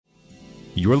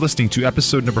You're listening to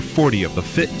episode number 40 of the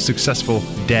Fit Successful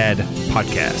Dad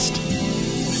podcast.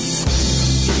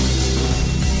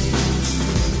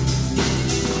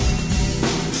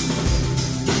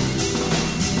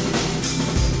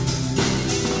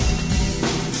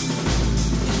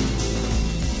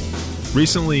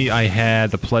 Recently, I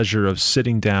had the pleasure of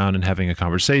sitting down and having a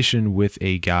conversation with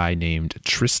a guy named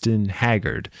Tristan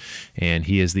Haggard, and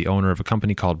he is the owner of a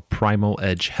company called Primal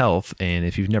Edge Health. And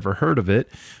if you've never heard of it,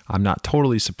 I'm not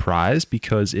totally surprised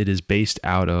because it is based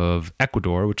out of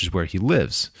Ecuador, which is where he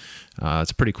lives.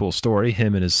 It's a pretty cool story.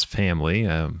 Him and his family,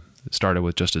 started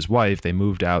with just his wife. They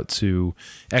moved out to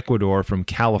Ecuador from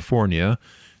California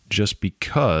just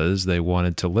because they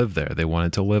wanted to live there. They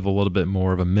wanted to live a little bit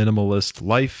more of a minimalist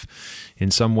life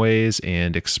in some ways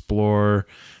and explore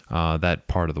that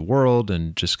part of the world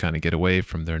and just kind of get away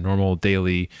from their normal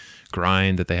daily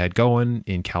grind that they had going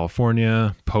in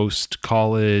California,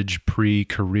 post-college,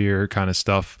 pre-career kind of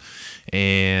stuff.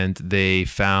 And they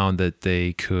found that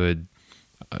they could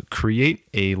create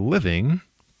a living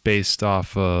based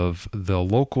off of the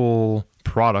local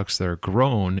products that are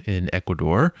grown in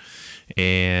Ecuador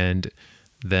and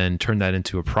then turn that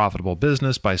into a profitable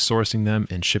business by sourcing them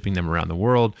and shipping them around the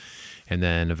world, and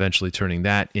then eventually turning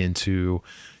that into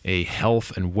a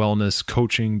health and wellness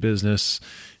coaching business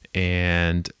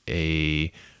and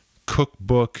a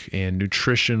cookbook and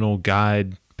nutritional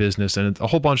guide business and a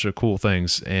whole bunch of cool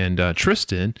things. And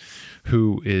Tristan,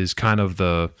 who is kind of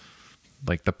the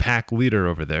pack leader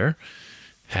over there,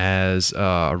 has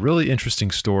a really interesting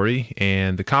story,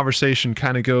 and the conversation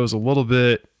kind of goes a little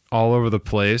bit all over the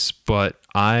place, but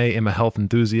I am a health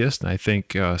enthusiast, and I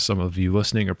think some of you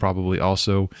listening are probably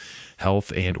also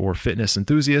health and or fitness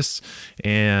enthusiasts,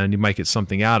 and you might get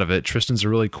something out of it. Tristan's a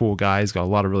really cool guy. He's got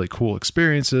a lot of really cool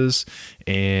experiences,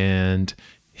 and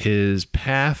his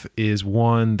path is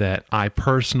one that I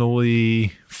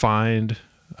personally find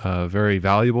very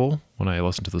valuable when I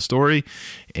listen to the story.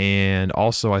 And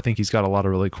also, I think he's got a lot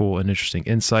of really cool and interesting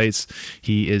insights.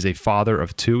 He is a father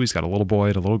of two. He's got a little boy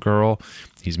and a little girl.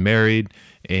 He's married,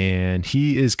 and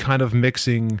he is kind of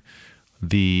mixing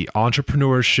the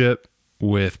entrepreneurship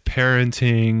with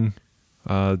parenting,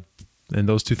 and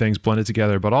those two things blended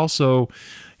together. But also,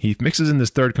 he mixes in this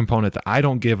third component that I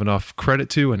don't give enough credit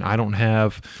to, and I don't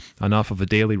have enough of a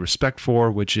daily respect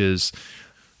for, which is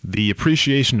the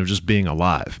appreciation of just being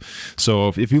alive. So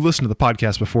if you listen to the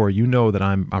podcast before, you know that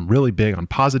I'm really big on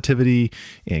positivity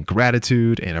and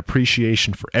gratitude and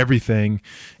appreciation for everything.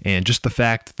 And just the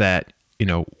fact that,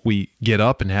 we get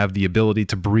up and have the ability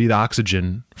to breathe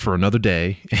oxygen for another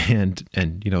day and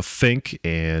think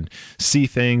and see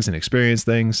things and experience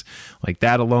things, like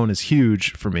that alone is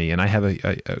huge for me. And I have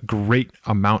a great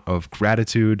amount of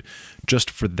gratitude just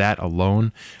for that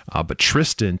alone. But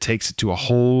Tristan takes it to a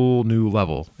whole new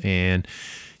level, and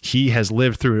he has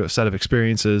lived through a set of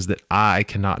experiences that I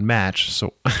cannot match.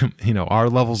 So, our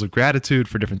levels of gratitude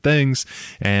for different things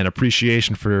and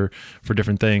appreciation for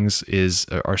different things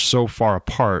are so far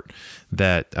apart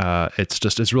that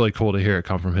it's really cool to hear it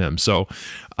come from him. So,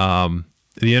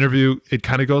 the interview, it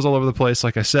kind of goes all over the place,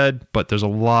 like I said, but there's a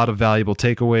lot of valuable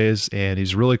takeaways, and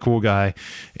he's a really cool guy.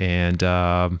 And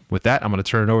with that, I'm going to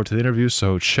turn it over to the interview.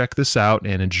 So check this out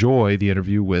and enjoy the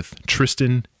interview with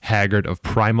Tristan Haggard of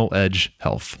Primal Edge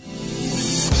Health.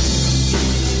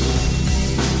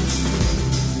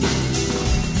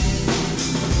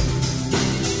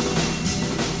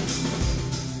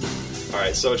 All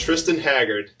right, so Tristan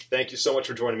Haggard, thank you so much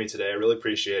for joining me today. I really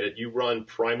appreciate it. You run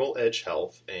Primal Edge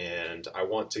Health, and I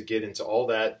want to get into all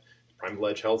that Primal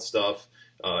Edge Health stuff,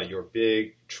 your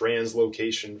big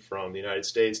translocation from the United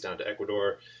States down to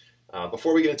Ecuador.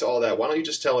 Before we get into all that, why don't you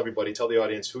just tell the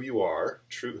audience who you are,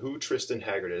 who Tristan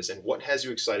Haggard is, and what has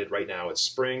you excited right now? It's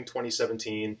spring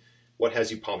 2017. What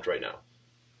has you pumped right now?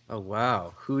 Oh,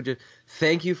 wow.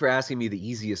 Thank you for asking me the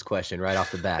easiest question right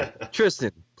off the bat.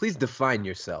 Tristan, please define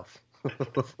yourself.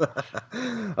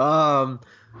 I'm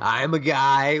a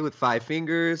guy with 5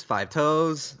 fingers, 5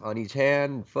 toes on each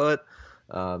hand and foot.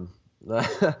 I'm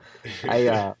just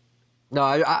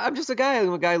a guy.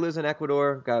 I'm a guy who lives in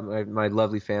Ecuador. Got my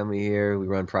lovely family here. We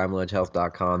run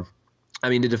primaledgehealth.com. I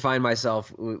mean, to define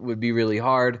myself would be really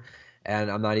hard, and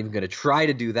I'm not even going to try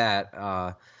to do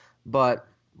that. But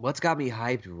what's got me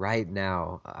hyped right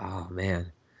now? Oh,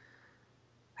 man.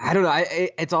 I don't know.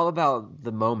 It's all about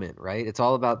the moment, right? It's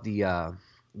all about the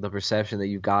perception that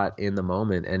you've got in the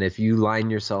moment. And if you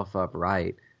line yourself up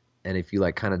right, and if you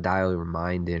kind of dial your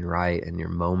mind in right and your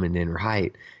moment in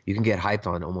right, you can get hyped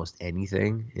on almost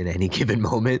anything in any given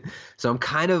moment. So I'm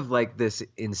kind of like this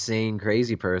insane,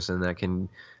 crazy person that can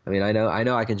I mean, I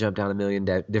know I can jump down a million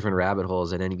different rabbit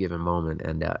holes at any given moment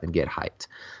and get hyped.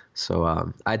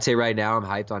 So I'd say right now I'm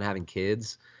hyped on having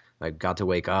kids. I got to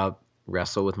wake up,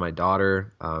 wrestle with my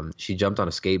daughter. She jumped on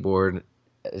a skateboard.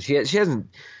 She hasn't.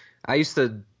 I used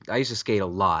to skate a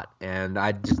lot, and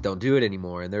I just don't do it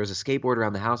anymore. And there was a skateboard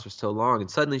around the house for so long, and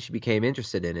suddenly she became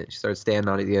interested in it. She started standing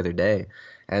on it the other day,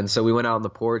 and so we went out on the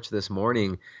porch this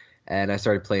morning, and I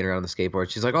started playing around on the skateboard.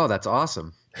 She's like, "Oh, that's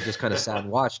awesome!" I just kind of sat and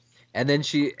watched, and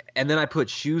then I put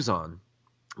shoes on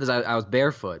because I was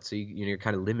barefoot, so you're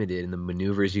kind of limited in the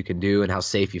maneuvers you can do and how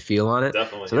safe you feel on it.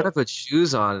 Definitely. So then I put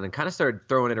shoes on and then kind of started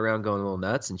throwing it around, going a little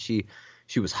nuts, and she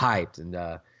was hyped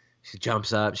and she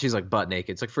jumps up. She's like butt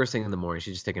naked. It's like first thing in the morning.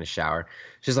 She's just taking a shower.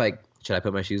 She's like, "Should I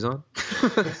put my shoes on?"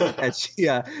 And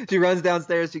she runs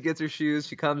downstairs. She gets her shoes.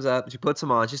 She comes up. She puts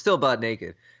them on. She's still butt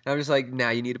naked. And I'm just like,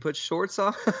 now you need to put shorts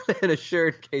on and a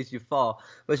shirt in case you fall.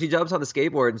 But she jumps on the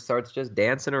skateboard and starts just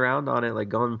dancing around on it, like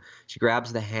going. She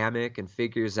grabs the hammock and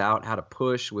figures out how to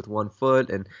push with one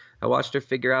foot. And I watched her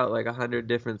figure out like 100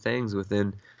 different things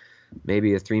within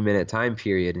maybe a 3-minute time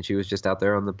period. And she was just out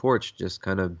there on the porch, just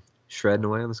kind of shredding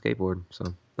away on the skateboard. So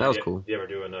that was cool. You ever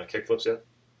doing kickflips yet?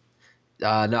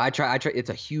 No, I try. It's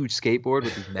a huge skateboard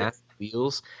with these massive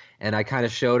wheels, and I kind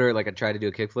of showed her. Like I tried to do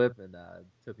a kickflip, and it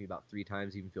took me about 3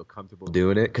 times to even feel comfortable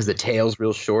doing it because the tail's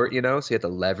real short, so you have to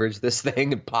leverage this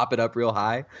thing and pop it up real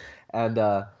high, and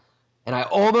I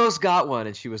almost got one,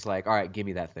 and she was like, "All right, give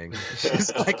me that thing."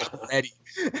 She's like, "I'm ready,"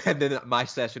 and then my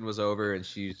session was over, and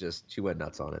she went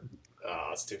nuts on it. Oh,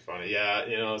 that's too funny. Yeah,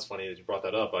 it's funny that you brought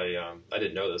that up. I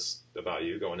didn't know this about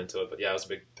you going into it, but yeah, I was a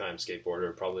big time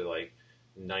skateboarder, probably like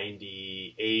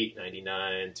 98,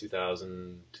 99,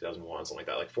 2000, 2001, something like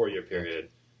that, like 4-year period,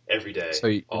 every day. So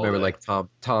you remember day. Like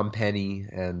Tom Penny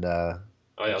and oh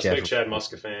yeah, I was a big Chad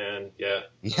Muska fan. Yeah,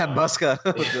 Muska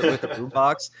with the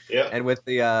boombox. Yeah, and with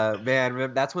the man,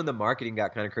 remember, that's when the marketing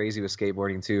got kind of crazy with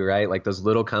skateboarding too, right? Like those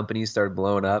little companies started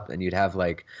blowing up, and you'd have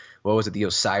like, what was it, the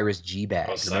Osiris G bag?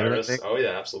 Osiris. Oh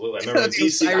yeah, absolutely. I remember when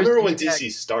DC. I remember when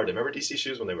DC started. Remember DC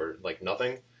shoes when they were like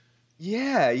nothing.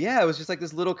 Yeah, it was just like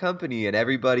this little company, and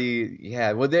everybody,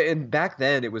 yeah. Well, and back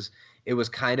then it was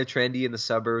kind of trendy in the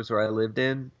suburbs where I lived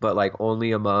in, but like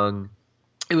only among.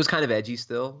 It was kind of edgy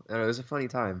still, and it was a funny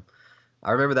time.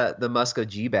 I remember that the Muska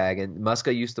G bag, and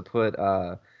Muska used to put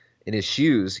in his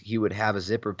shoes. He would have a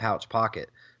zipper pouch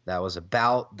pocket that was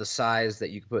about the size that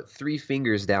you could put 3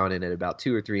 fingers down in it, about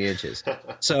 2 or 3 inches.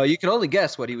 So you can only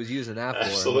guess what he was using that for.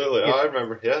 Absolutely. Oh, I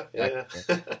remember. Yeah.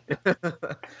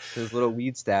 His little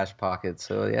weed stash pocket.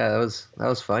 So yeah, that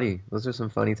was funny. Those are some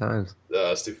funny times.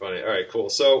 That's too funny. All right, cool.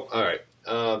 So, all right.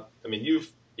 I mean,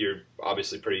 you're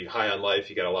obviously pretty high on life.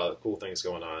 You got a lot of cool things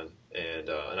going on, and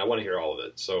I want to hear all of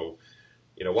it. So,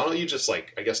 why don't you just I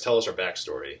guess tell us our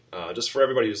backstory, just for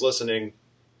everybody who's listening.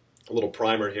 A little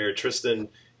primer here. Tristan,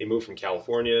 he moved from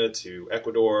California to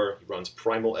Ecuador. He runs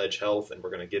Primal Edge Health, and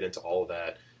we're going to get into all of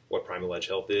that, what Primal Edge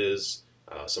Health is,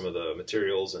 some of the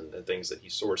materials and things that he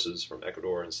sources from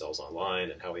Ecuador and sells online,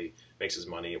 and how he makes his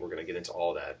money. We're going to get into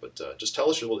all that. But just tell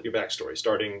us your backstory,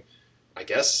 starting, I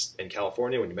guess, in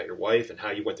California when you met your wife and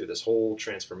how you went through this whole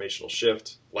transformational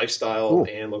shift, lifestyle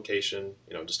and location.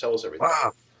 Just tell us everything.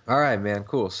 Wow. All right, man.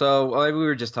 Cool. So we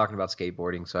were just talking about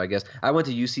skateboarding. So I guess I went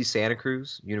to UC Santa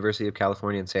Cruz, University of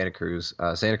California in Santa Cruz,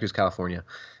 California.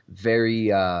 Very,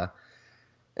 it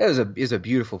was a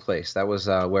beautiful place. That was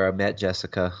where I met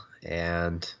Jessica,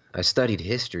 and I studied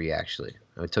history, actually.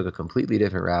 I took a completely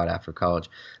different route after college.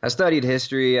 I studied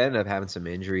history. I ended up having some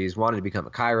injuries, wanted to become a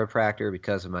chiropractor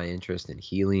because of my interest in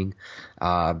healing,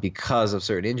 because of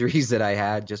certain injuries that I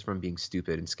had just from being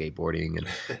stupid and skateboarding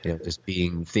and just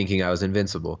thinking I was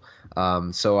invincible.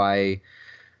 So I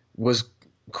was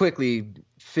quickly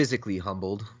physically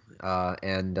humbled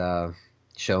and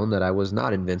shown that I was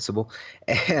not invincible.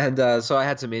 And so I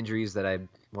had some injuries that I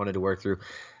wanted to work through.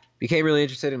 Became really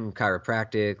interested in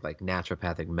chiropractic, like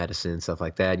naturopathic medicine, stuff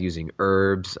like that, using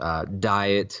herbs,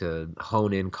 diet to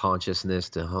hone in consciousness,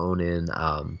 to hone in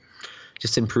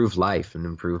just improve life and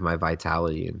improve my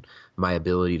vitality and my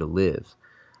ability to live.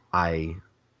 I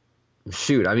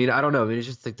mean, I don't know. I mean, it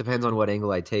just depends on what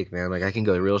angle I take, man. Like I can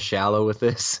go real shallow with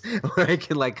this, or I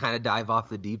can kind of dive off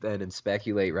the deep end and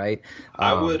speculate, right?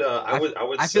 I would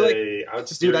say, I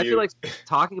feel like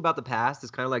talking about the past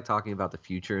is kind of like talking about the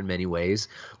future in many ways.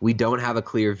 We don't have a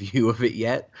clear view of it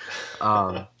yet.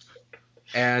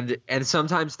 And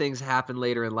sometimes things happen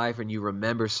later in life and you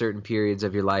remember certain periods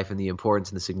of your life and the importance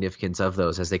and the significance of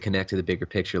those as they connect to the bigger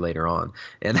picture later on.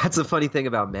 And that's a funny thing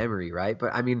about memory, right?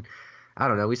 But I mean, I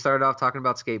don't know. We started off talking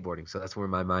about skateboarding, so that's where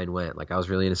my mind went. Like I was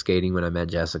really into skating when I met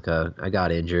Jessica. I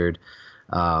got injured.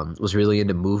 Was really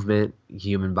into movement,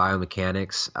 human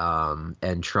biomechanics,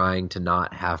 and trying to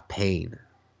not have pain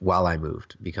while I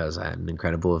moved because I had an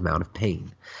incredible amount of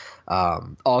pain.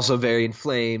 Also very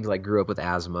inflamed, like grew up with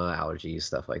asthma, allergies,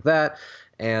 stuff like that.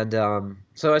 And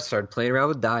so I started playing around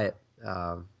with diet.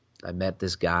 I met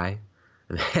this guy.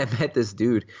 I met this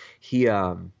dude.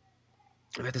 I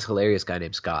met this hilarious guy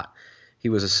named Scott. He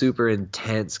was a super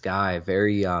intense guy,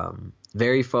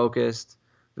 very focused,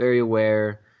 very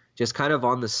aware, just kind of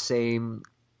on the same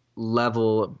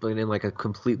level, but in like a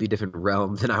completely different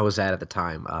realm than I was at the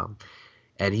time.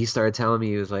 And he started telling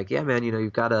me, he was like, "Yeah, man, you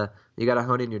gotta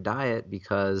hone in your diet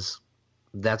because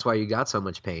that's why you got so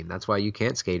much pain. That's why you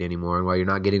can't skate anymore, and why you're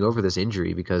not getting over this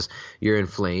injury because you're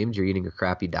inflamed. You're eating a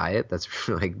crappy diet that's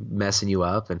like messing you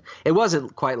up." And it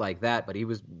wasn't quite like that, but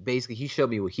he showed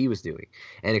me what he was doing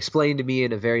and explained to me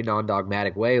in a very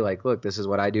non-dogmatic way, like, "Look, this is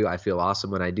what I do. I feel awesome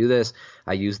when I do this.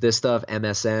 I use this stuff,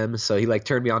 MSM." So he like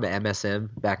turned me on to MSM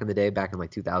back in the day, back in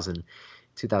like 2000,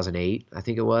 2008, I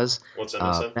think it was. What's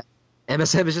MSM?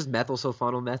 MSM is just methyl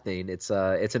sulfonylmethane. It's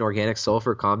an organic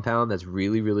sulfur compound that's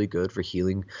really, really good for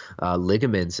healing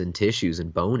ligaments and tissues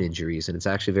and bone injuries, and it's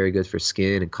actually very good for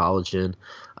skin and collagen.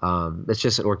 It's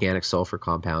just an organic sulfur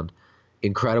compound,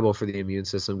 incredible for the immune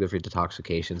system, good for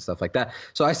detoxification, stuff like that.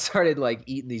 So I started like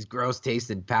eating these gross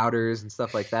tasting powders and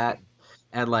stuff like that,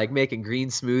 and like making green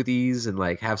smoothies and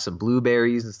like have some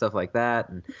blueberries and stuff like that.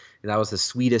 And that was the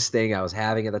sweetest thing I was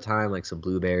having at the time, like some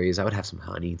blueberries. I would have some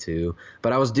honey too.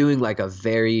 But I was doing like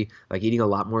eating a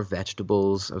lot more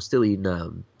vegetables. I was still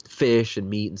eating fish and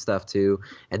meat and stuff too.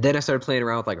 And then I started playing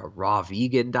around with like a raw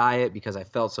vegan diet because I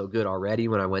felt so good already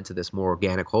when I went to this more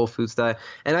organic whole foods diet.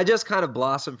 And I just kind of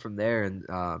blossomed from there and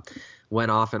went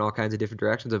off in all kinds of different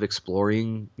directions of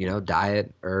exploring,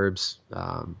 diet, herbs,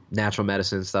 natural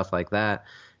medicine, stuff like that,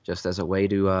 just as a way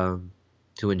to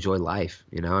enjoy life.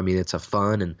 I mean, it's a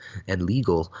fun and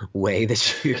legal way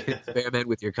that you can experiment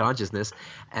with your consciousness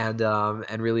and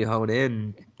really hone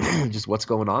in just what's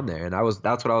going on there. And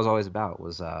that's what I was always about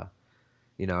was,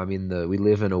 we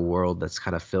live in a world that's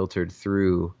kind of filtered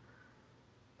through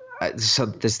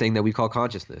this thing that we call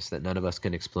consciousness that none of us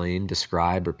can explain,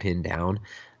 describe, or pin down.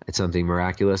 It's something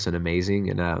miraculous and amazing.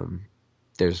 And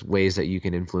there's ways that you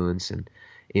can influence and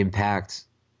impact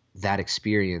that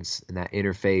experience and that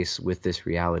interface with this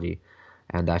reality.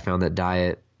 And I found that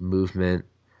diet, movement,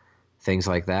 things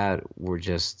like that were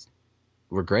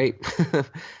great. And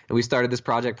we started this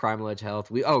project, Primal Edge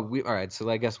Health. All right. So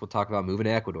I guess we'll talk about moving to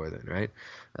Ecuador then, right?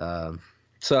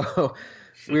 So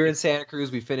we were in Santa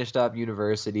Cruz. We finished up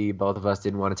university. Both of us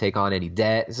didn't want to take on any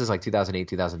debt. This is like 2008,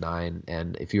 2009.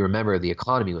 And if you remember, the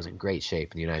economy was in great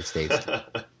shape in the United States.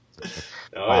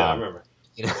 I remember.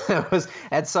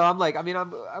 And so I'm like,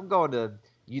 I'm going to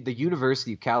the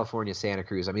University of California, Santa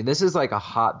Cruz. I mean, this is like a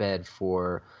hotbed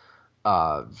for,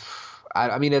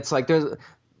 it's like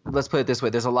let's put it this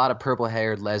way. There's a lot of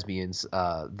purple-haired lesbians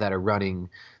that are running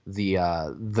the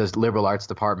liberal arts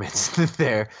departments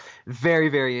there. Very,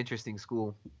 very interesting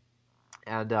school.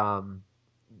 And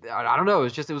I don't know.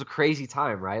 It was a crazy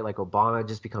time, right? Like Obama had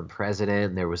just become president,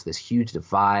 and there was this huge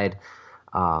divide.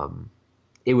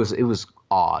 It was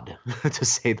odd to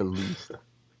say the least.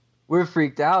 We're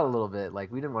freaked out a little bit.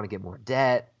 Like we didn't want to get more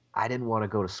debt. I didn't want to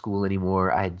go to school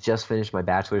anymore. I had just finished my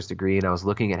bachelor's degree, and I was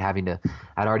looking at I'd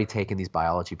already taken these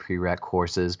biology prereq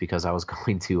courses because I was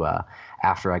going to,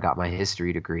 after I got my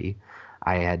history degree,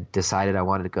 I had decided I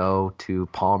wanted to go to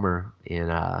Palmer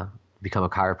and become a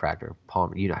chiropractor.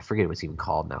 Palmer, I forget what it's even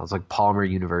called now. It's like Palmer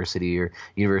University or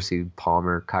University of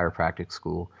Palmer Chiropractic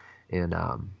School in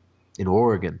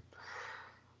Oregon.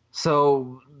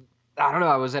 So I don't know.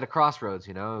 I was at a crossroads,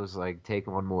 It was like take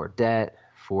on more debt,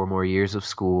 4 more years of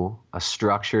school, a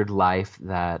structured life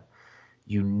that,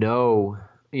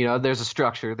 there's a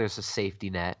structure, there's a safety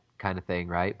net kind of thing,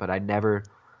 right? But I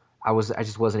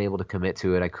just wasn't able to commit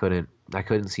to it. I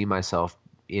couldn't see myself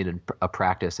in a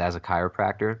practice as a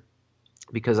chiropractor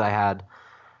because I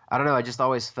don't know. I just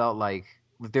always felt like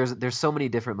there's so many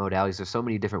different modalities. There's so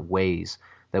many different ways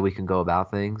that we can go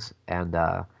about things. And,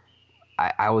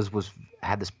 I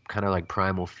had this kind of like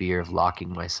primal fear of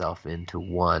locking myself into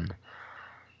one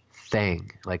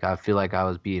thing. Like I feel like I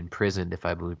was being imprisoned if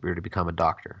I were to become a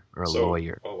doctor or a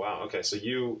lawyer. Oh wow, okay. So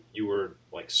you were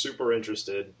like super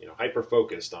interested, hyper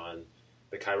focused on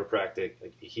the chiropractic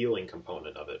like healing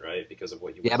component of it, right? Because of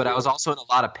what you. Yeah, but I was also in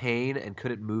a lot of pain and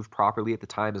couldn't move properly at the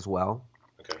time as well.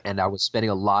 Okay. And I was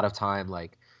spending a lot of time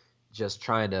like just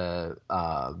trying to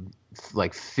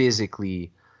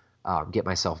physically. Get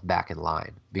myself back in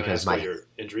line because what your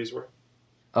injuries were?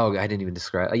 Oh, I didn't even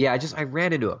describe. Yeah, I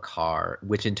ran into a car,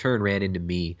 which in turn ran into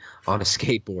me on a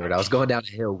skateboard. I was going down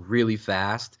a hill really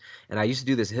fast, and I used to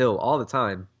do this hill all the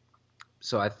time.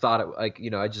 So I thought it like,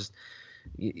 I just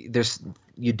there's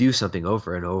you do something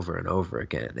over and over and over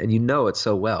again, and you know it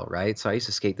so well, right? So I used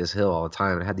to skate this hill all the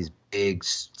time, and I had these big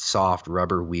soft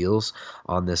rubber wheels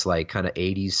on this like kind of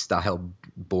 80s style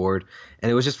board, and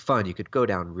it was just fun. You could go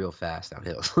down real fast down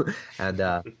hills. And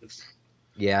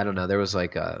yeah, I don't know. There was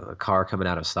like a car coming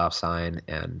out of a stop sign,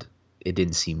 and it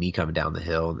didn't see me coming down the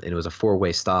hill, and it was a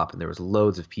four-way stop, and there was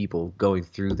loads of people going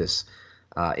through this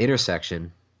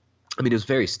intersection. I mean, it was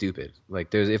very stupid.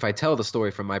 Like, if I tell the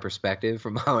story from my perspective,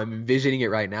 from how I'm envisioning it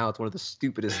right now, it's one of the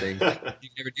stupidest things you can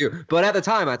ever do. But at the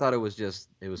time, I thought it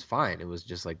was fine. It was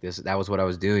just like this. That was what I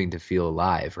was doing to feel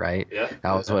alive, right? Yeah.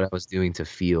 That was what I was doing to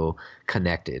feel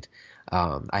connected.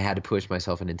 I had to push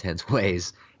myself in intense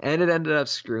ways, and it ended up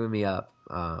screwing me up.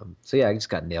 So yeah, I just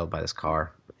got nailed by this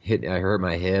car. I hurt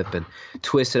my hip and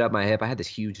twisted up my hip. I had this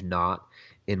huge knot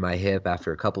in my hip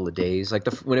after a couple of days. Like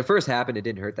when it first happened, it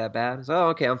didn't hurt that bad. So,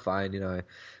 okay, I'm fine. I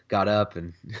got up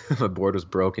and my board was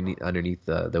broken underneath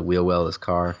the wheel well of this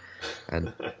car,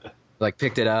 and like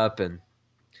picked it up and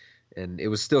it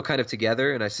was still kind of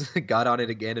together. And I got on it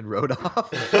again and rode off.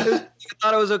 I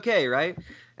thought it was okay, right?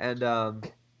 And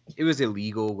it was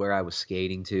illegal where I was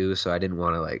skating to, so I didn't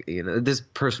want to this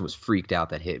person was freaked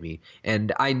out that hit me,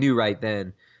 and I knew right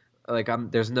then. Like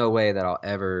there's no way that I'll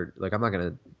ever I'm not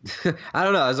gonna I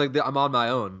don't know. I was like, I'm on my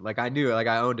own. Like I knew,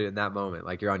 I owned it in that moment.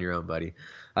 Like you're on your own, buddy.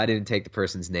 I didn't take the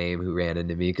person's name who ran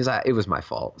into me because it was my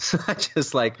fault. So I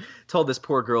just told this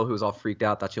poor girl who was all freaked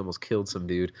out, thought she almost killed some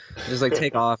dude. Just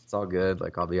take off. It's all good.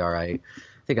 I'll be all right.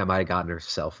 I think I might have gotten her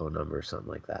cell phone number or something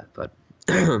like that. But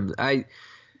I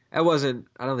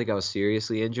don't think I was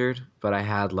seriously injured, but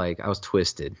I was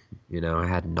twisted. I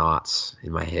had knots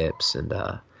in my hips and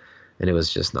it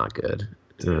was just not good.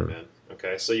 Damn, man.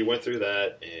 Okay, so you went through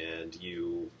that, and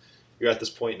you're at this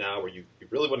point now where you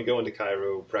really want to go into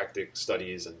chiropractic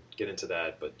studies and get into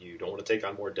that, but you don't want to take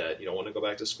on more debt. You don't want to go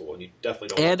back to school, and you definitely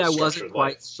don't want to And I wasn't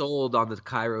quite sold on the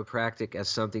chiropractic as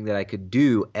something that I could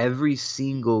do every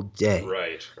single day.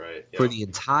 Right. Yeah. For the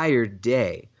entire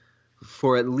day.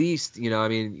 For at least,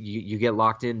 you get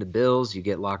locked into bills, you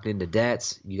get locked into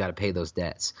debts, you got to pay those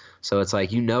debts. So it's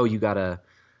you got to –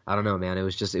 I don't know, man. It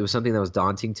was something that was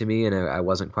daunting to me, and I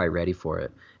wasn't quite ready for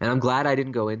it. And I'm glad I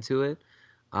didn't go into it.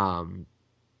 I'm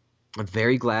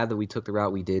very glad that we took the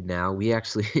route we did now. We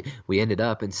ended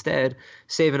up instead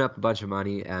saving up a bunch of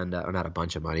money and or not a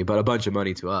bunch of money, but a bunch of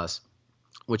money to us,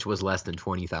 which was less than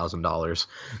 $20,000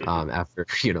 after,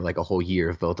 a whole year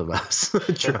of both of us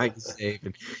trying to save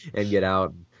and get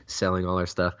out and selling all our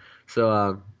stuff.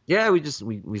 So, yeah, we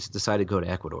decided to go to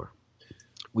Ecuador.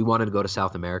 We wanted to go to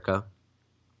South America.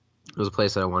 It was a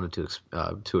place that I wanted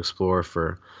to explore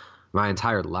for my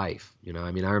entire life. I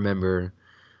remember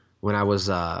when I was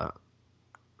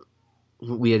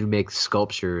we had to make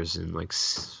sculptures in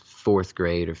fourth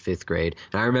grade or fifth grade,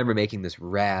 and I remember making this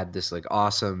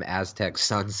awesome Aztec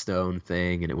sunstone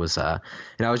thing, and it was and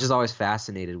I was just always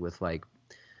fascinated with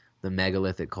the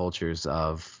megalithic cultures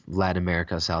of Latin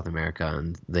America, South America,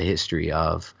 and the history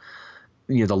of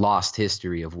the lost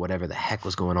history of whatever the heck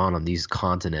was going on these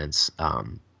continents.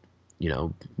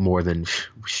 More than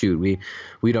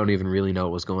we don't even really know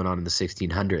what was going on in the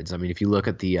 1600s. I mean, if you look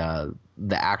at the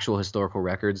actual historical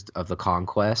records of the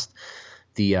conquest,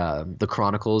 the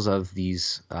chronicles of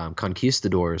these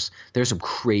conquistadors, there's some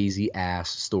crazy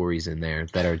ass stories in there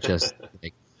that are just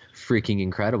freaking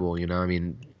incredible.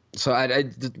 So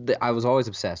I was always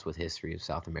obsessed with history of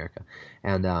South America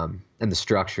and the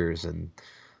structures and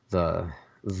the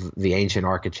ancient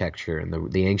architecture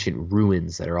and the ancient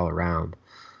ruins that are all around.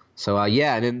 So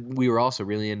and then we were also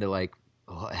really into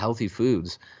healthy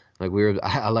foods. I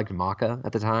liked maca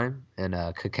at the time and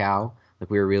cacao.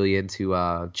 We were really into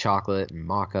chocolate and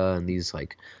maca and these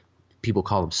people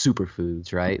call them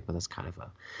superfoods, right? But that's kind of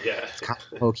a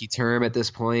hokey term at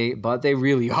this point, but they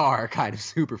really are kind of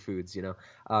superfoods,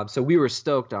 So we were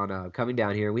stoked on coming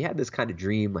down here. We had this kind of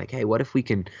dream, hey, what if we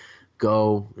can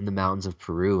go in the mountains of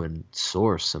Peru and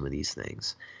source some of these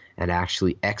things and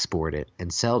actually export it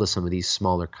and sell to some of these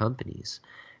smaller companies.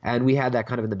 And we had that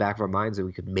kind of in the back of our minds that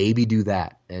we could maybe do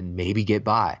that and maybe get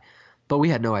by. But we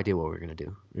had no idea what we were going to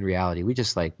do. In reality, we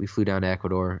just we flew down to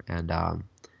Ecuador and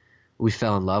we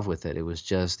fell in love with it. It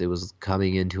was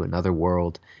coming into another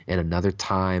world in another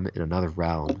time, in another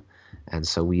realm. And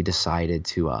so we decided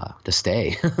to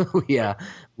stay. We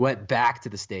went back to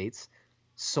the States,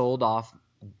 sold off.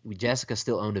 Jessica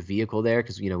still owned a vehicle there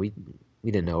because,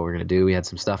 we didn't know what we were going to do. We had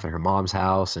some stuff at her mom's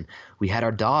house, and we had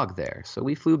our dog there. So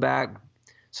we flew back,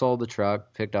 sold the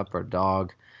truck, picked up our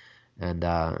dog, and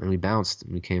we bounced.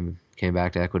 We came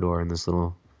back to Ecuador in this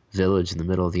little village in the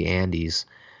middle of the Andes,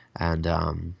 and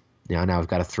now I've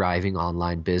got a thriving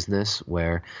online business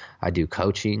where I do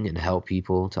coaching and help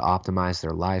people to optimize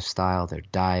their lifestyle, their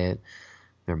diet,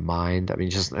 their mind. I mean,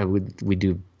 we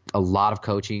do a lot of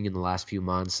coaching in the last few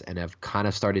months, and I've kind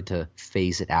of started to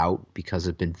phase it out because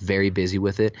I've been very busy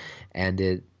with it, and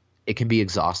it can be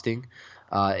exhausting.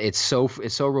 It's so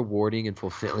rewarding and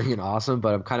fulfilling and awesome,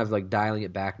 but I'm kind of like dialing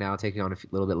it back now, taking on a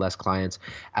little bit less clients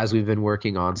as we've been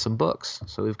working on some books.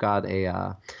 So we've got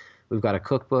a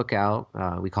cookbook out.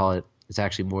 It's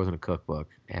actually more than a cookbook,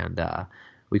 and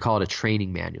we call it a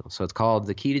training manual. So it's called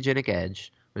The Ketogenic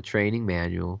Edge, a training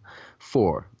manual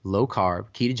for low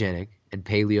carb, ketogenic, and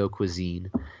paleo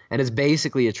cuisine. And it's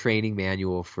basically a training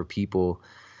manual for people.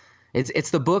 It's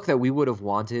the book that we would have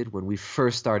wanted when we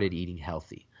first started eating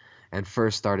healthy and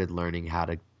first started learning how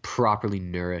to properly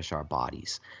nourish our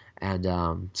bodies. And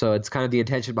so it's kind of the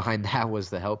intention behind that was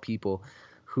to help people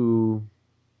who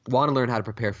want to learn how to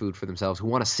prepare food for themselves, who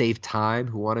want to save time,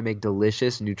 who want to make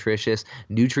delicious, nutritious,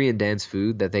 nutrient-dense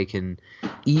food that they can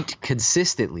eat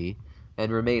consistently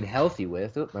and remain healthy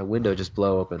with. Oh, my window just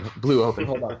blew open.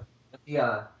 Hold on.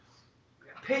 Yeah,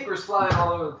 paper's flying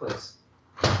all over the place.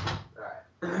 All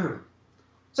right.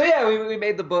 So yeah, we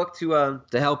made the book to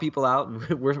help people out,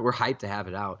 and we're hyped to have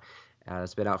it out.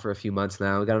 It's been out for a few months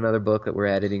now. We got another book that we're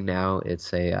editing now.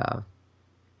 It's we'll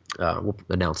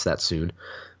announce that soon.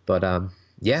 But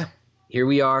yeah, here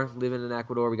we are living in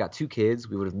Ecuador. We got 2 kids.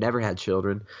 We would have never had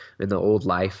children in the old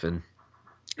life, and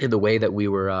in the way that we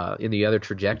were in the other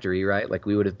trajectory, right? Like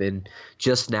we would have been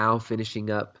just now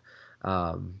finishing up.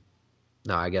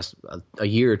 No, I guess a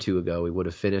year or 2 ago, we would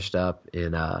have finished up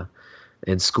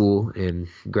in school, in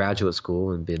graduate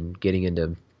school, and been getting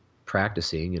into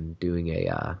practicing and doing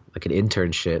like an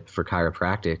internship for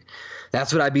chiropractic.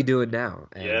 That's what I'd be doing now.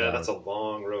 And, yeah, that's a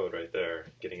long road right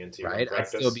there, getting into your practice. I'd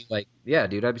still be like, yeah,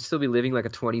 dude, I'd still be living like a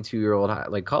 22-year-old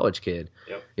like college kid.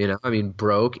 Yep. I mean,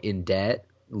 broke, in debt,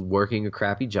 working a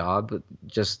crappy job, but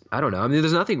just, I don't know. I mean,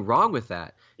 there's nothing wrong with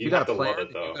that. You got to love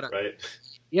it though, right?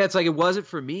 Yeah, it's like it wasn't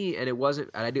for me, and it wasn't.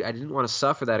 I didn't want to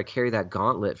suffer that or carry that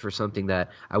gauntlet for something that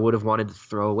I would have wanted to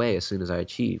throw away as soon as I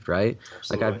achieved. Right?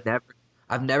 Absolutely. Like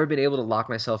I've never been able to lock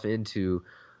myself into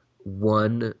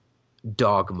one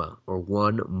dogma or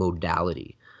one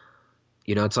modality.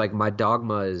 It's like my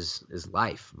dogma is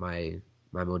life. My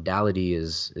modality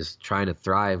is trying to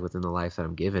thrive within the life that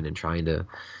I'm given and trying to,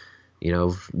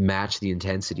 match the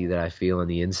intensity that I feel on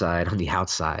the inside, on the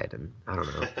outside, and I don't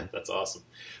know. That's awesome.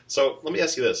 So let me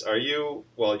ask you this: you're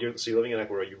living in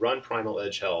Ecuador? You run Primal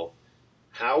Edge Health.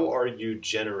 How are you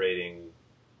generating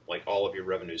like all of your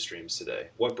revenue streams today?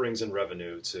 What brings in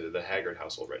revenue to the Haggard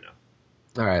household right now?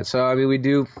 All right, so I mean,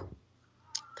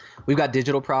 we've got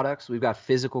digital products, we've got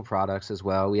physical products as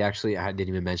well. I didn't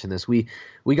even mention this. We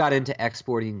got into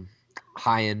exporting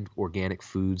high-end organic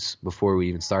foods before we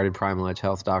even started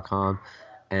primaledgehealth.com,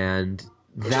 and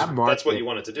that's what you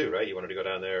wanted to do, right? You wanted to go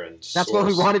down there and that's what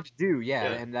we wanted to do, yeah.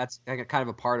 And that's kind of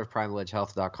a part of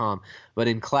primaledgehealth.com. But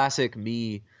in classic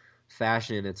me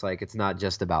fashion, it's like it's not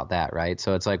just about that, right?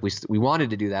 So it's like we wanted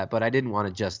to do that, but I didn't want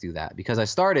to just do that because I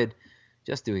started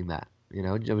just doing that. We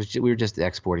were just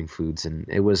exporting foods, and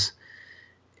it was,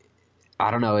 I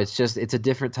don't know, it's a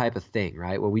different type of thing,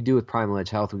 right? What we do with Primal Edge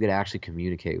Health, we get to actually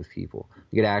communicate with people.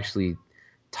 We get to actually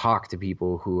talk to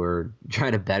people who are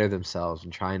trying to better themselves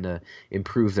and trying to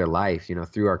improve their life,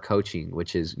 through our coaching,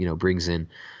 which is, brings in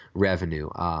revenue.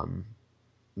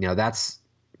 That's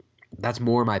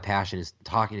more my passion, is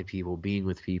talking to people, being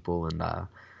with people,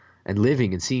 and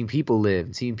living and seeing people live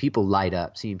and seeing people light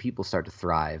up, seeing people start to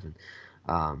thrive.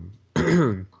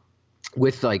 And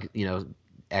with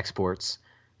exports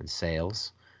and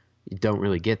sales, you don't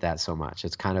really get that so much.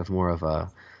 It's kind of more of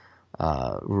a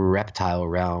reptile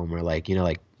realm,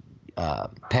 or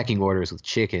pecking orders with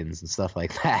chickens and stuff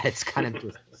like that. It's kind of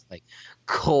just this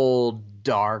cold,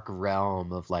 dark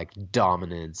realm of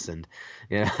dominance, and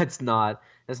it's not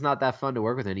that fun to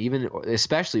work with. And even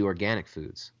especially organic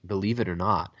foods, believe it or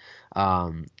not,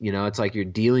 it's like you're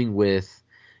dealing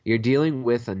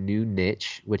with a new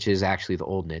niche, which is actually the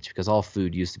old niche, because all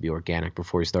food used to be organic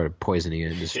before we started poisoning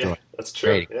it and destroying. Yeah, that's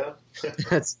true. Yeah.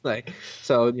 That's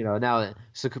now,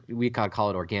 so we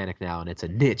call it organic now, and it's a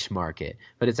niche market,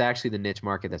 but it's actually the niche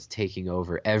market that's taking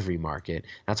over every market.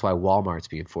 That's why Walmart's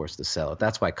being forced to sell it.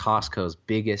 That's why Costco's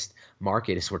biggest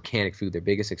market is organic food. Their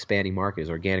biggest expanding market is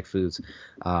organic foods.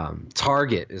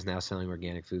 Target is now selling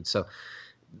organic food. So,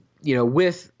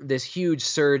 with this huge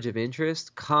surge of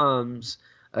interest comes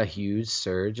a huge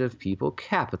surge of people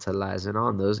capitalizing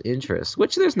on those interests,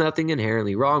 which there's nothing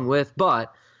inherently wrong with.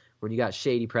 But when you got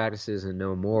shady practices and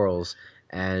no morals,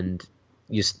 and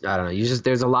I don't know,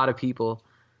 there's a lot of people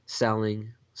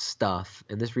selling stuff.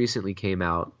 And this recently came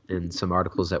out in some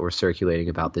articles that were circulating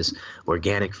about this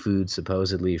organic food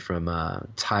supposedly from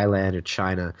Thailand or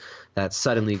China that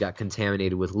suddenly got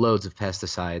contaminated with loads of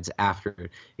pesticides after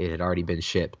it had already been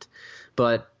shipped.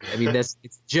 But I mean, it's a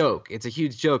joke. It's a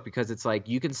huge joke because it's like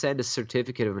you can send a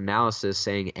certificate of analysis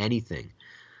saying anything.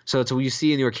 So it's what you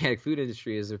see in the organic food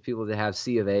industry is there are people that have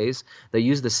C of A's. They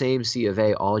use the same C of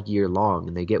A all year long,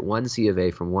 and they get one C of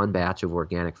A from one batch of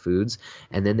organic foods,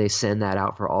 and then they send that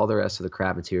out for all the rest of the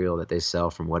crap material that they sell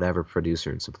from whatever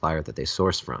producer and supplier that they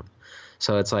source from.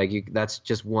 So it's like that's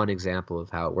just one example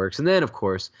of how it works. And then, of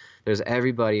course, there's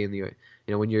everybody in the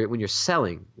when you're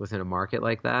selling within a market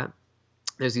like that,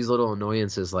 there's these little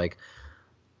annoyances like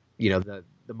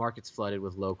the market's flooded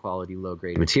with low quality, low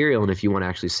grade material. And if you want to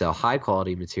actually sell high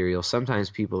quality material, sometimes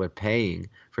people are paying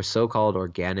for so-called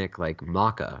organic like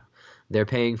maca. They're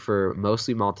paying for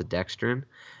mostly maltodextrin,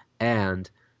 and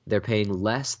they're paying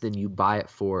less than you buy it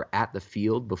for at the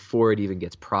field before it even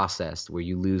gets processed, where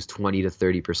you lose 20 to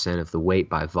 30% of the weight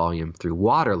by volume through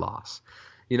water loss.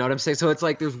 You know what I'm saying? So it's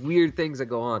like there's weird things that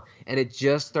go on, and it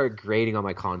just started grating on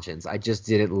my conscience. I just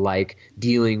didn't like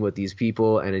dealing with these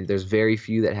people, and there's very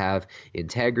few that have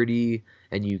integrity,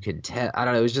 and you can tell. I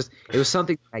don't know. It was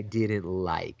something I didn't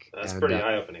like. That's pretty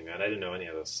eye-opening, man. I didn't know any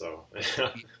of this, so.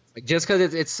 Just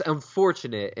because it's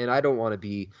unfortunate, and I don't want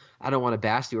to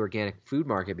bash the organic food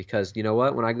market because you know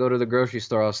what? When I go to the grocery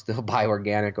store, I'll still buy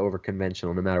organic over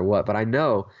conventional no matter what. But I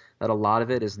know that a lot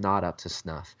of it is not up to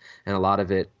snuff, and a lot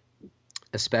of it,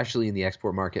 especially in the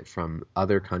export market from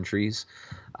other countries,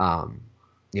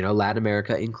 Latin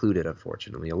America included,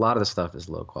 unfortunately. A lot of the stuff is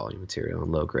low quality material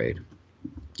and low grade.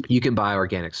 You can buy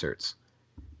organic certs.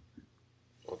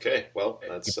 Okay, well,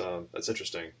 that's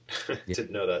interesting.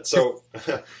 Didn't know that. So,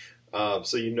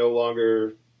 so you no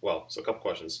longer. Well, so a couple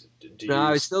questions.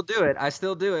 I still do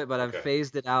it, but I've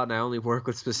phased it out, and I only work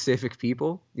with specific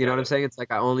people. You know what I'm saying? It's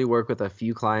like I only work with a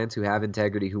few clients who have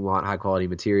integrity, who want high-quality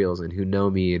materials, and who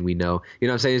know me, and we know. You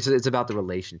know what I'm saying? It's about the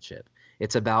relationship.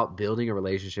 It's about building a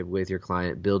relationship with your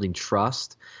client, building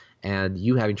trust, and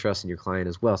you having trust in your client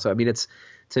as well. So, I mean,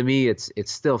 to me, it's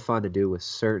still fun to do with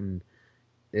certain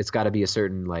 – it's got to be a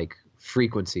certain, like,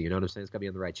 frequency. You know what I'm saying? It's got to be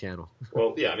on the right channel.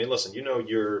 Well, yeah. I mean, listen. You know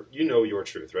your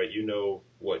truth, right? You know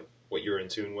what you're in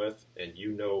tune with, and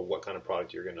you know what kind of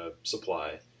product you're going to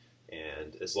supply.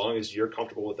 And as long as you're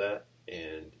comfortable with that,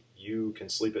 and you can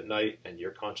sleep at night, and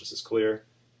your conscience is clear,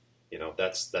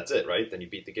 that's it, right? Then you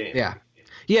beat the game.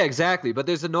 Yeah, exactly. But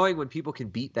there's annoying when people can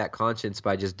beat that conscience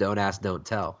by just don't ask, don't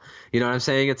tell. You know what I'm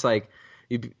saying? It's like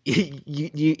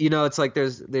it's like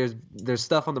there's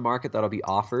stuff on the market that'll be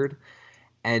offered.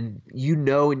 And you're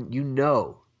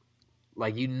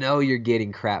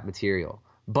getting crap material,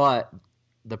 but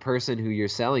the person who you're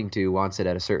selling to wants it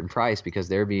at a certain price because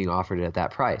they're being offered it at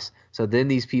that price. So then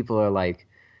these people are like,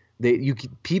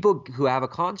 people who have a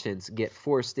conscience get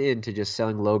forced into just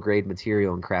selling low grade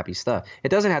material and crappy stuff. It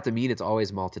doesn't have to mean it's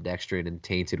always maltodextrin and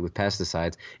tainted with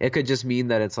pesticides. It could just mean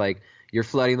that it's like you're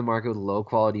flooding the market with low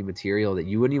quality material that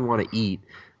you wouldn't even want to eat,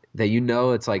 that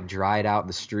it's like dried out in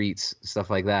the streets, stuff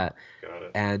like that. Got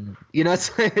it. And it's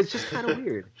just kind of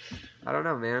weird. I don't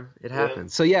know, man. It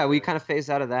happens. So yeah, we kind of phased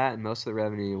out of that, and most of the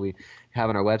revenue we have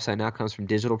on our website now comes from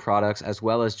digital products as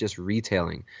well as just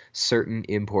retailing certain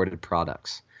imported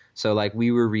products. So like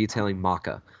we were retailing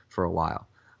maca for a while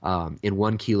in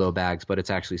 1 kilo bags, but it's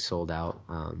actually sold out.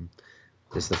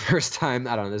 This is the first time.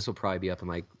 I don't know. This will probably be up in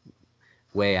like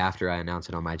way after I announce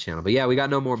it on my channel. But yeah, we got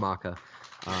no more maca.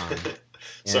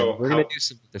 So we're gonna do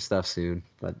some other stuff soon.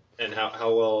 And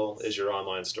how well is your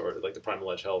online store, like the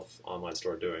Primal Edge Health online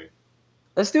store, doing?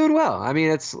 It's doing well. I mean,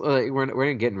 it's we're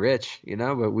not getting rich,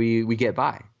 but we get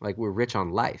by. Like we're rich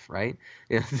on life, right?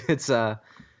 It's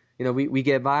we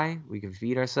get by. We can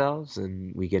feed ourselves,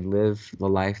 and we can live the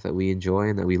life that we enjoy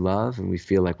and that we love, and we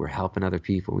feel like we're helping other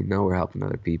people. We know we're helping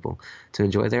other people to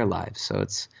enjoy their lives. So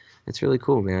it's really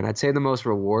cool, man. I'd say the most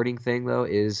rewarding thing though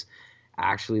is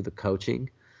actually the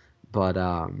coaching. But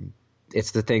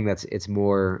it's the thing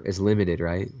is limited,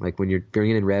 right? Like when you're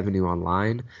bringing in revenue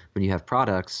online, when you have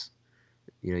products,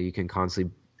 you can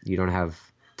constantly, you don't have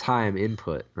time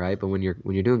input, right? But when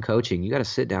you're doing coaching, you got to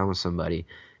sit down with somebody,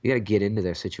 you got to get into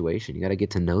their situation, you got to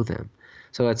get to know them.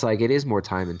 So it's like it is more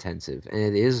time intensive, and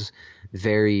it is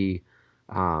very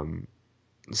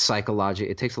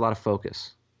psychological. It takes a lot of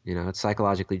focus. It's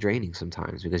psychologically draining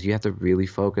sometimes because you have to really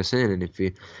focus in. And if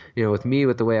with me,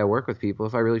 with the way I work with people,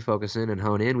 if I really focus in and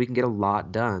hone in, we can get a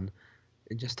lot done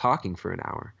and just talking for an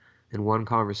hour. In one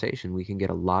conversation, we can get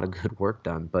a lot of good work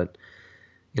done. But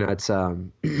it's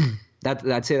that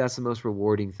I'd say that's the most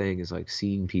rewarding thing is like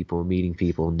seeing people, meeting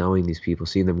people, knowing these people,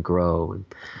 seeing them grow, and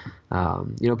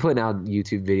putting out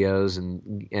YouTube videos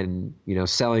and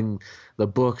selling the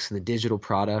books and the digital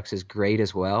products is great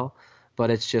as well. But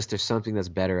it's just there's something that's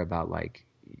better about like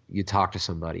you talk to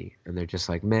somebody and they're just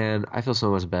like, man, I feel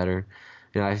so much better.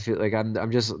 I feel like I've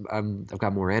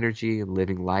got more energy. I'm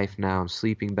living life now. I'm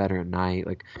sleeping better at night.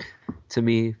 Like to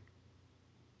me,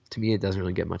 it doesn't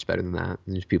really get much better than that.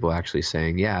 There's people actually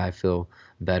saying, yeah, I feel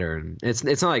better. And it's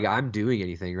not like I'm doing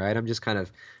anything, right? I'm just kind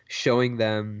of showing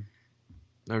them.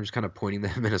 I'm just kind of pointing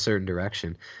them in a certain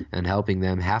direction and helping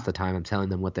them. Half the time I'm telling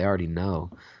them what they already know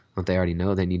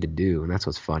they need to do. And that's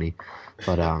what's funny.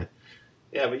 But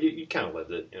yeah, but you kind of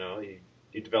lived it,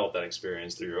 you developed that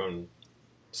experience through your own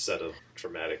set of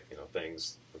traumatic,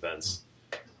 things, events,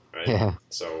 right? Yeah.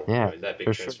 So yeah, that big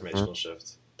transformational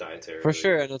shift, dietary. For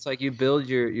sure, and it's like you build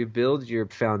your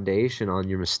foundation on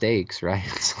your mistakes, right?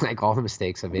 It's like all the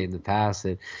mistakes I've made in the past,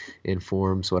 it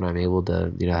informs what I'm able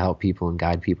to help people and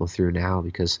guide people through now,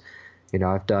 because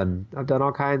I've done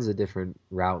all kinds of different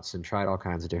routes and tried all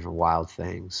kinds of different wild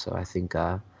things. So I think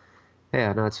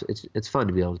it's fun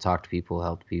to be able to talk to people,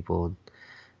 help people,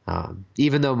 and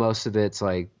even though most of it's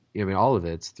like all of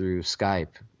it's through Skype,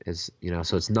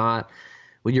 so it's not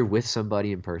when you're with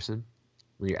somebody in person.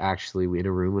 When you're actually in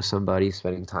a room with somebody,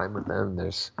 spending time with them,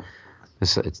 it's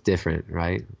different,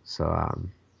 right? So, all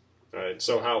right.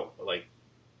 So how, like,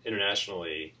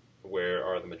 internationally, where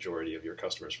are the majority of your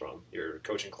customers from? Your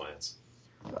coaching clients?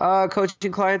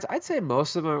 Coaching clients, I'd say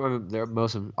most of them they're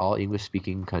most of all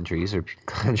English-speaking countries or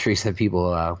countries that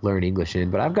people learn English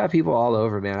in. But I've got people all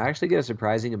over, man. I actually get a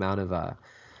surprising amount of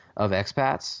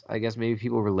expats. I guess maybe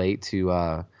people relate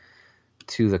to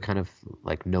the kind of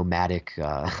like nomadic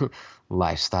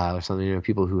lifestyle or something,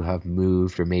 people who have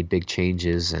moved or made big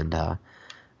changes. And I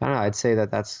don't know, I'd say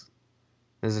there's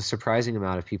a surprising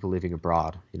amount of people living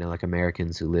abroad, like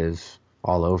Americans who live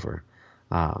all over.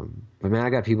 But man, I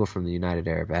got people from the United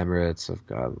Arab Emirates, I've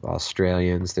got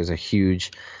Australians. There's a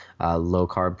huge low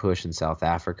carb push in South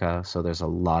Africa. So there's a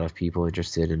lot of people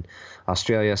interested in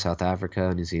Australia, South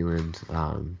Africa, New Zealand,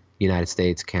 United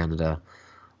States, Canada,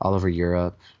 all over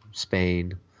Europe,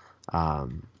 Spain,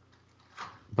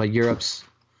 but Europe's,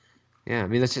 I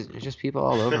mean, it's just people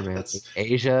all over, man. Like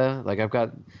Asia, like I've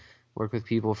got work with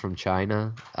people from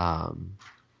China.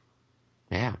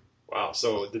 Yeah. Wow.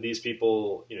 So do these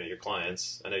people, your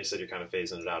clients, I know you said you're kind of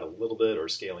phasing it out a little bit or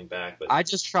scaling back, but I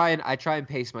try and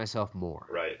pace myself more.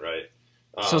 Right.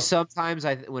 So sometimes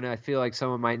when I feel like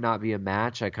someone might not be a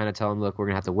match, I kind of tell them, look, we're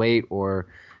gonna have to wait, or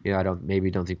I don't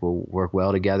think we'll work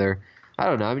well together. I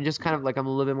don't know. I mean, just kind of like I'm a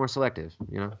little bit more selective,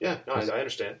 Yeah, no, I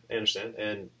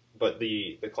understand. But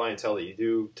the clientele that you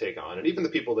do take on, and even the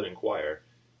people that inquire,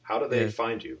 how do they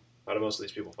find you? How do most of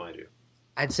these people find you?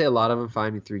 I'd say a lot of them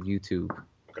find me through YouTube.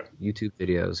 Okay. YouTube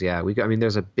videos. Yeah,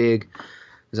 there's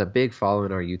a big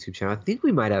following on our YouTube channel. I think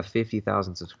we might have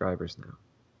 50,000 subscribers now.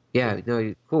 Yeah,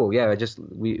 no, cool. Yeah,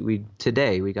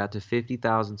 today we got to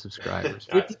 50,000 subscribers.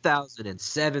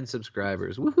 50,007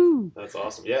 subscribers. Woohoo! That's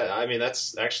awesome. Yeah, I mean,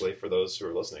 that's actually, for those who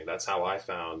are listening, that's how I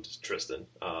found Tristan.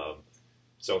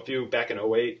 So back in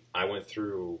 2008, I went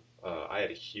through, I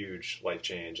had a huge life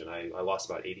change, and I lost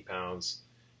about 80 pounds,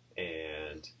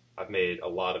 and I've made a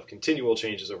lot of continual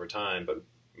changes over time, but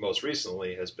most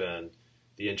recently has been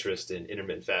the interest in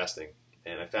intermittent fasting.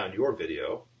 And I found your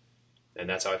video, and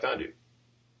that's how I found you.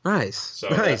 Nice. So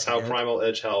that's how Primal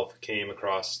Edge Health came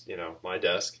across, my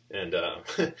desk, and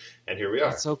and here we are.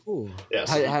 That's so cool. Yeah.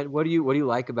 So, what do you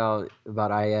like about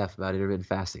IF, about intermittent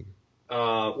fasting?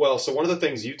 Well, so one of the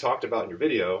things you talked about in your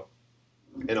video,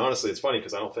 and honestly, it's funny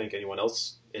because I don't think anyone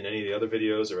else in any of the other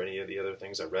videos or any of the other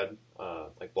things I read,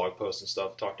 like blog posts and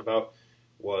stuff, talked about,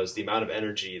 was the amount of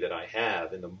energy that I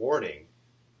have in the morning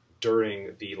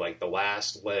during the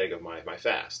last leg of my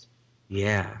fast.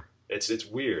 Yeah. It's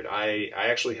weird. I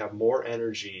actually have more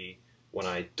energy when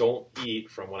I don't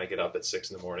eat from when I get up at 6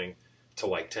 in the morning to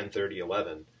 10:30,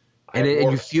 11. And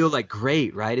you feel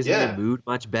great, right? Isn't your mood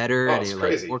much better? Oh, and it's you're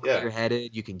crazy. More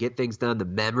clear-headed. You can get things done. The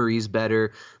memory's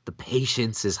better. The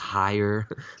patience is higher.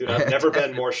 Dude, I've never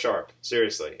been more sharp,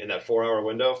 seriously, in that 4-hour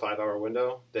window, 5-hour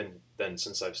window than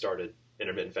since I've started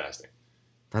intermittent fasting.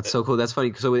 That's so cool. That's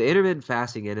funny. So with intermittent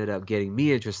fasting, ended up getting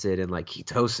me interested in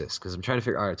ketosis, because I'm trying to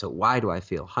figure, all right, so why do I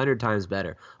feel 100 times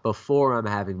better before I'm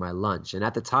having my lunch? And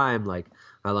at the time,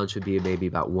 my lunch would be maybe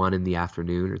about 1 in the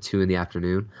afternoon or 2 in the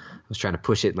afternoon. I was trying to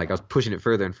push it, I was pushing it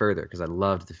further and further because I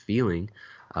loved the feeling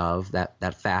of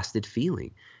that fasted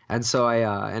feeling. And so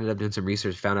I ended up doing some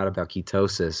research, found out about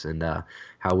ketosis and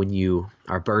how when you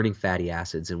are burning fatty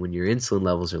acids and when your insulin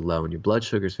levels are low and your blood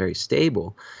sugar is very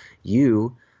stable,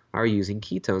 you are using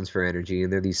ketones for energy.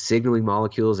 And they're these signaling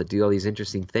molecules that do all these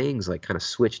interesting things, like kind of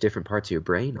switch different parts of your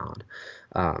brain on.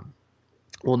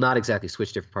 Well, not exactly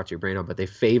switch different parts of your brain on, but they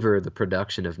favor the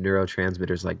production of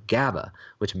neurotransmitters like GABA,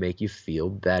 which make you feel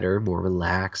better, more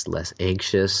relaxed, less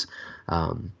anxious.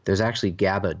 There's actually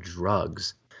GABA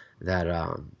drugs that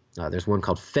there's one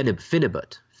called Phenibut,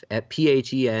 Phenibut. I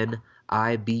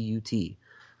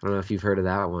don't know if you've heard of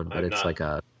that one, but it's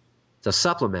it's a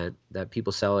supplement that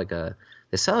people sell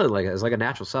they sell it as like a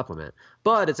natural supplement,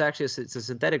 but it's actually it's a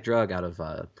synthetic drug out of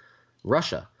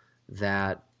Russia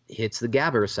that hits the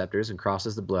GABA receptors and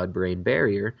crosses the blood-brain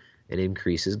barrier and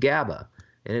increases GABA.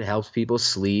 And it helps people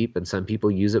sleep, and some people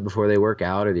use it before they work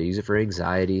out or they use it for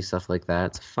anxiety, stuff like that.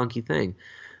 It's a funky thing.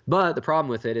 But the problem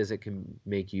with it is it can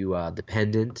make you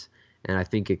dependent, and I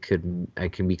think it can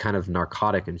be kind of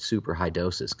narcotic in super high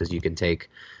doses because you can take,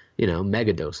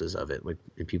 mega doses of it, like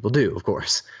and people do, of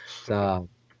course. So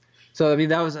I mean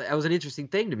that was an interesting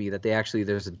thing to me that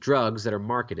there's drugs that are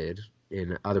marketed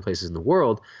in other places in the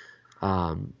world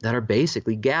that are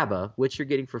basically GABA, which you're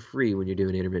getting for free when you're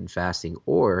doing intermittent fasting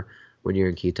or when you're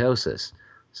in ketosis.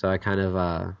 So I kind of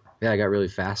I got really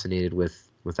fascinated with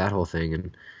that whole thing,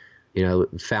 and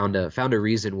found a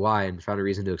reason why, and found a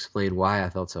reason to explain why I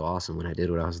felt so awesome when I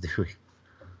did what I was doing.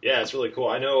 Yeah, it's really cool.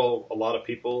 I know a lot of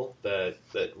people that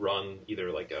run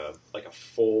either like a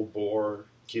full bore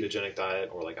ketogenic diet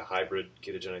or like a hybrid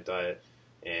ketogenic diet,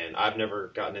 and I've never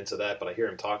gotten into that, but I hear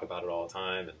them talk about it all the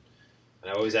time,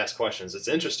 and I always ask questions. It's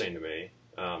interesting to me.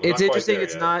 It's interesting.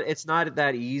 It's not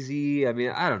that easy. I mean,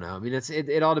 I don't know. I mean,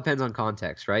 it all depends on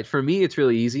context, right? For me, it's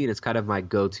really easy, and it's kind of my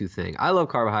go-to thing. I love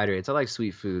carbohydrates. I like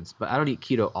sweet foods, but I don't eat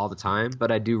keto all the time.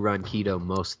 But I do run keto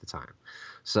most of the time.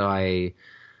 So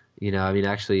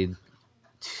actually,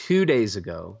 2 days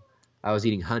ago, I was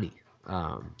eating honey.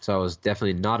 So I was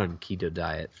definitely not on a keto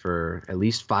diet for at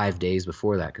least 5 days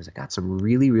before that because I got some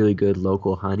really, really good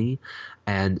local honey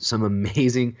and some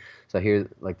amazing. So here,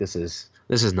 like this is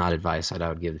not advice that I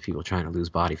would give to people trying to lose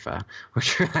body fat or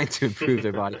trying to improve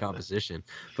their body composition.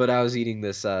 But I was eating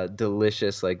this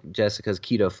delicious, like Jessica's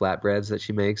keto flatbreads that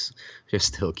she makes. They're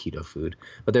still keto food,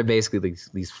 but they're basically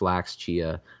these flax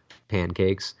chia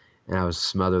pancakes. And I would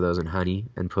smother those in honey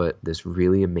and put this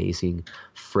really amazing,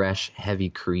 fresh, heavy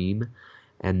cream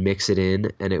and mix it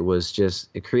in. And it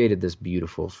created this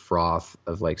beautiful froth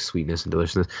of like sweetness and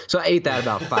deliciousness. So I ate that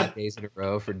about 5 days in a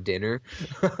row for dinner.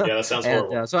 Yeah, that sounds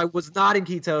horrible. So I was not in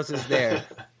ketosis there,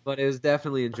 but it was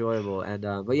definitely enjoyable. And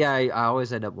but yeah, I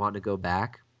always end up wanting to go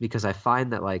back because I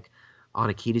find that like on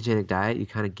a ketogenic diet, you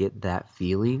kind of get that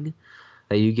feeling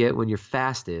that you get when you're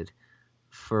fasted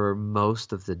for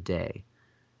most of the day.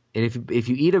 And if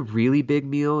you eat a really big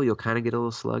meal, you'll kind of get a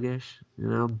little sluggish,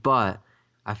 But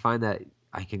I find that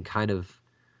I can kind of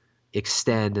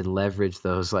extend and leverage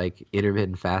those like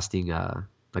intermittent fasting,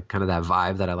 like kind of that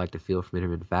vibe that I like to feel from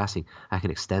intermittent fasting. I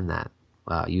can extend that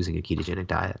using a ketogenic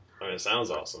diet. I mean, it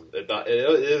sounds awesome. It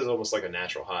is almost like a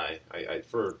natural high.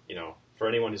 For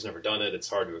anyone who's never done it, it's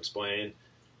hard to explain.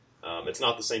 It's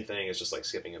not the same thing as just like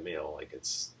skipping a meal. Like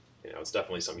it's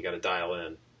definitely something you got to dial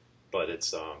in. But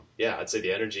it's, I'd say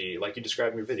the energy, like you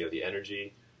described in your video, the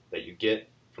energy that you get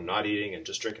from not eating and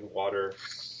just drinking water,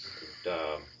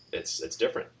 it's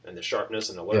different. And the sharpness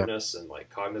and alertness and like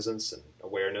cognizance and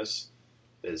awareness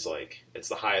is like, it's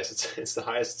the highest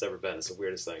it's ever been. It's the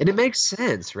weirdest thing. And it makes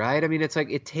sense, right? I mean, it's like,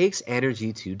 it takes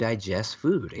energy to digest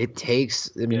food. You've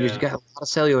got a lot of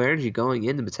cellular energy going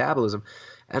into metabolism.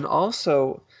 And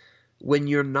also, when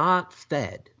you're not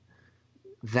fed,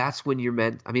 that's when you're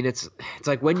meant. I mean, it's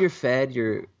like when you're fed,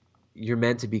 you're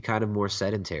meant to be kind of more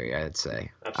sedentary, I'd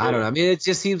say. Absolutely. I don't know. I mean, it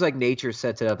just seems like nature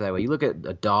sets it up that way. You look at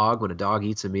a dog, when a dog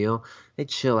eats a meal, they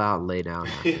chill out and lay down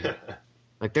after. Yeah.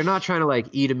 Like they're not trying to like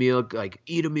eat a meal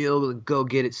and go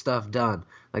get it stuff done.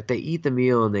 Like they eat the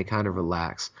meal and they kind of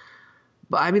relax.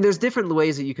 But I mean, there's different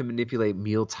ways that you can manipulate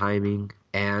meal timing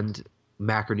and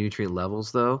macronutrient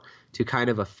levels though to kind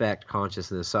of affect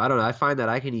consciousness. So I don't know. I find that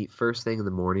I can eat first thing in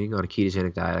the morning on a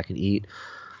ketogenic diet. I can eat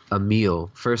a meal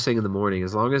first thing in the morning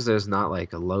as long as there's not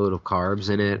like a load of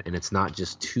carbs in it and it's not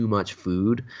just too much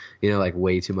food, like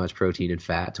way too much protein and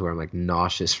fat to where I'm like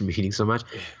nauseous from eating so much.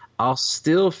 I'll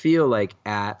still feel like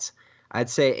at I'd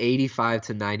say 85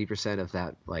 to 90% of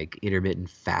that like intermittent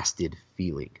fasted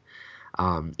feeling,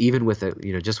 even with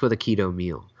just with a keto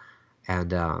meal.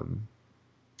 And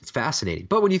It's fascinating.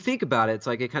 But when you think about it, it's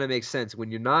like it kind of makes sense.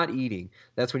 When you're not eating,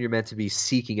 that's when you're meant to be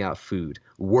seeking out food,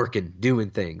 working,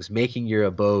 doing things, making your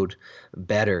abode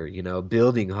better,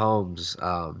 building homes,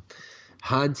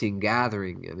 hunting,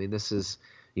 gathering. I mean,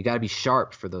 you got to be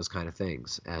sharp for those kind of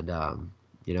things. And at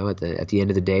the end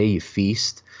of the day, you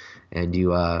feast and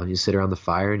you sit around the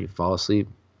fire and you fall asleep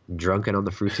drunken on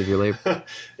the fruits of your labor.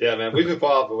 Yeah, man, we've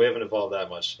evolved, but we haven't evolved that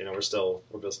much.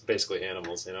 We're basically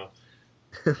animals.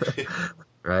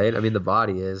 Right? I mean, the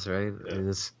body is, right? I Yeah.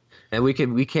 mean, and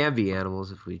we can be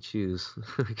animals if we choose.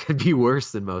 We can be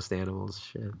worse than most animals.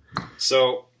 Shit.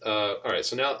 So, all right.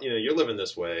 So now you're living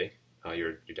this way.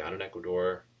 You're down in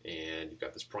Ecuador, and you've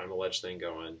got this primal edge thing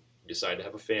going. You decide to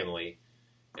have a family,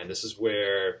 and this is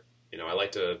where I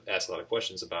like to ask a lot of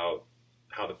questions about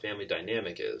how the family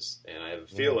dynamic is, and I have a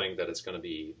feeling that it's going to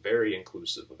be very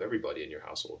inclusive of everybody in your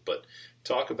household. But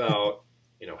talk about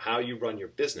how you run your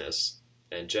business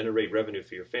and generate revenue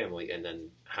for your family, and then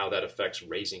how that affects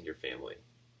raising your family.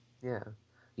 Yeah.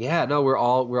 Yeah. No, we're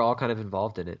all kind of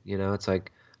involved in it. It's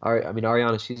like,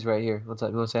 Ariana, she's right here. What's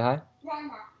up? You want to say hi?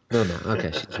 No, no.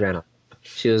 Okay, she just ran off.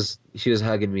 She was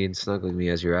hugging me and snuggling me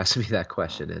as you were asking me that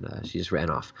question, and she just ran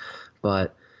off.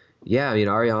 But yeah, I mean,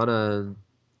 Ariana,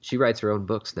 she writes her own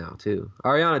books now too.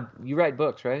 Ariana, you write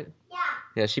books, right?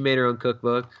 Yeah, she made her own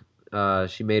cookbook.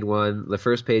 She made one. The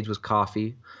first page was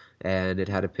coffee, and it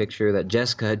had a picture that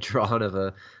Jessica had drawn of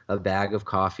a bag of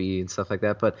coffee and stuff like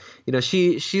that. But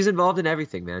she's involved in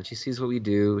everything, man. She sees what we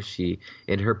do. She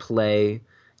in her play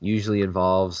usually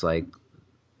involves like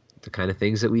the kind of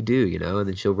things that we do, and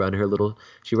then she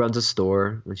runs a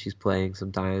store when she's playing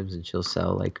sometimes, and she'll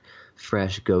sell like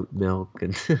fresh goat milk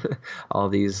and all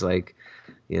these like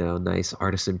nice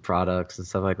artisan products and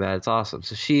stuff like that. It's awesome.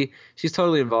 So she's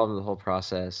totally involved in the whole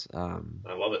process. I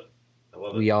love it.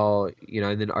 We all,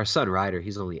 and then our son Ryder,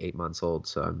 he's only 8 months old,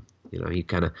 so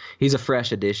he's a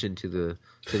fresh addition to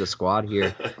the squad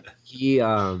here. He's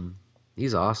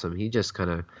awesome. He just kind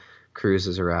of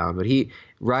cruises around, but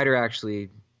Ryder actually,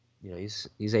 he's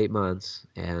 8 months,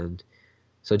 and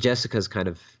so Jessica's kind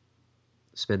of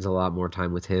spends a lot more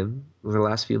time with him over the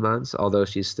last few months, although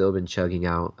she's still been chugging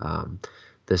out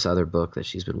this other book that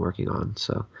she's been working on.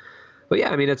 So, but yeah,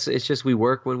 I mean, it's just we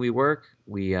work when we work,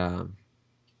 we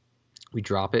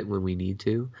drop it when we need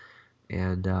to,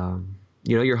 and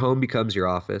your home becomes your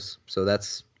office. So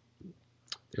there's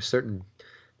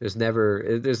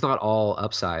not all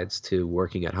upsides to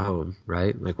working at home,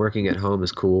 right? Like working at home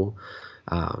is cool.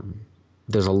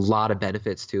 There's a lot of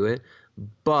benefits to it,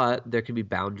 but there can be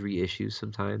boundary issues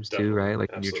sometimes too, Definitely. right?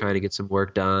 Like when you're Absolutely. trying to get some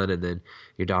work done and then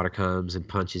your daughter comes and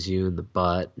punches you in the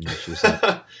butt and she's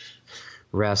like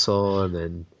wrestle,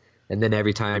 and then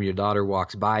every time your daughter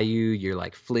walks by you, you're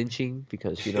like flinching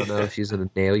because you don't know if she's gonna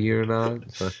nail you or not.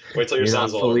 So Wait till your you're not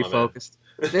son's older, fully my man. focused.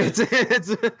 It's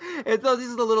those,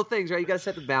 these are the little things, right? You got to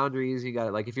set the boundaries. You got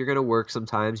to, like, if you're going to work,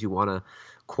 sometimes you want a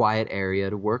quiet area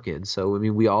to work in. So I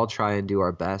mean, we all try and do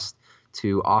our best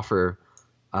to offer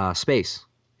space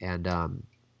and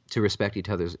to respect each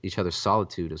other's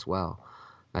solitude as well.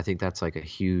 I think that's like a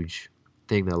huge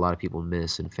thing that a lot of people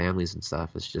miss in families and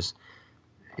stuff. It's just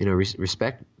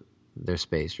respect their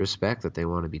space, respect that they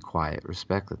want to be quiet,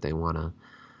 respect that they want to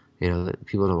that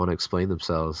people don't want to explain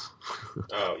themselves.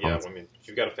 Oh yeah, I mean, if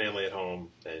you've got a family at home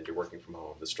and you're working from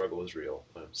home, the struggle is real.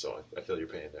 So I feel your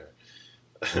pain there.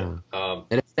 Yeah.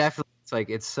 And it's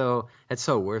definitely, it's so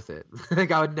worth it.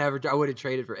 Like I wouldn't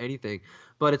trade it for anything.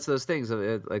 But it's those things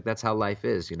like that's how life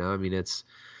is, I mean,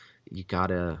 you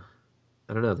gotta,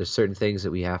 I don't know. There's certain things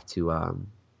that we have to.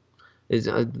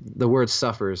 The word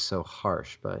suffer is so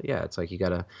harsh, but yeah, it's like you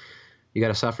gotta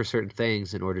suffer certain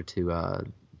things in order to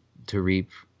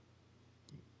reap.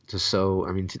 To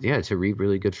reap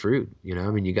really good fruit. I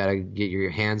mean, you gotta get your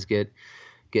hands get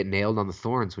nailed on the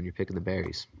thorns when you're picking the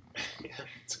berries. Yeah,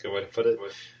 that's a good way to put it.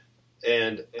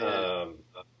 And I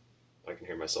can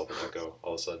hear myself in echo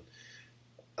all of a sudden.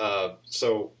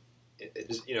 So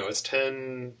it's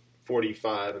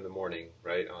 10:45 in the morning,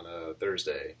 right, on a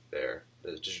Thursday. There,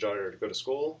 did your daughter go to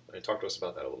school? And talk to us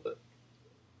about that a little bit.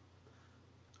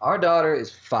 Our daughter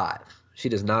is 5. She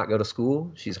does not go to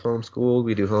school. She's homeschooled.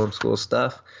 We do homeschool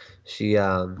stuff. She,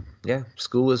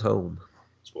 school is home.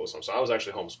 School is home. So I was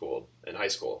actually homeschooled in high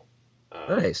school.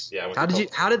 Nice. Yeah. How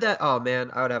did that? Oh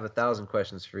man, I would have 1,000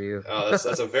 questions for you.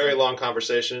 That's a very long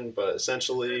conversation, but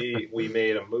essentially we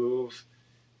made a move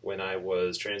when I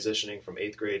was transitioning from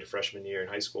 8th grade to freshman year in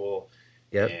high school.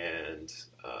 Yep. And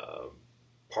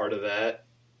part of that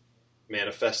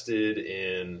manifested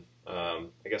in, I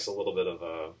guess, a little bit of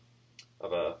a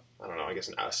I don't know, I guess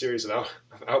a series of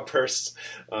outbursts.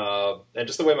 And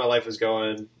just the way my life was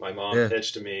going, my mom Yeah.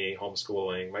 pitched to me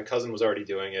homeschooling. My cousin was already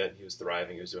doing it. He was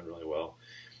thriving. He was doing really well.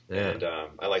 Yeah. And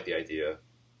I liked the idea.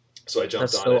 So I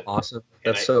jumped That's on so it. awesome.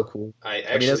 And That's so cool. I I mean,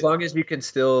 as actually, long as you can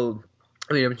still,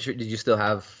 I mean, I'm sure, did you still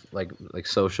have like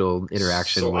social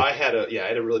interaction so with? I had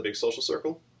a really big social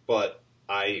circle, but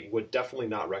I would definitely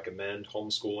not recommend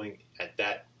homeschooling at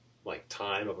that like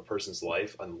time of a person's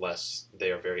life unless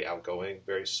they are very outgoing,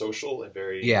 very social, and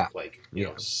very Yeah. like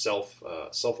Yeah. self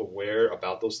aware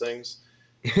about those things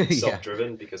and Yeah. self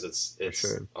driven because For it's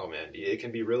sure. oh man, it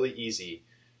can be really easy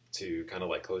to kind of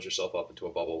like close yourself up into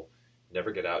a bubble,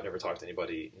 never get out, never talk to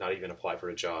anybody, not even apply for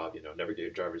a job, never get your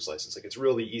driver's license. Like it's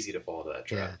really easy to fall into that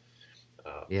trap.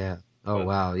 Yeah. Um, Yeah. Oh but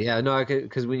wow. Yeah. No,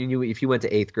 because when if you went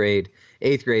to eighth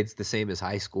grade's the same as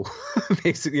high school.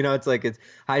 Basically, it's like it's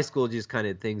high school. Just kind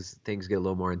of things get a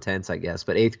little more intense, I guess.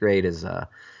 But eighth grade is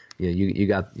you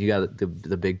got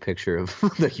the big picture of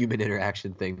the human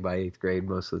interaction thing by eighth grade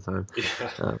most of the time.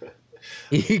 Uh,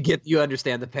 yeah. you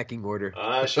understand the pecking order.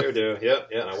 I sure do. Yep.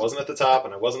 Yeah. And I wasn't at the top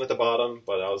and I wasn't at the bottom,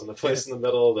 but I was in the place in the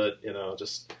middle that,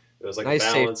 just, it was like a Nice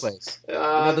safe balance. place.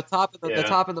 Uh, The yeah.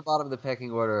 top and the bottom of the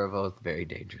pecking order are both very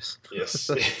dangerous. Yes.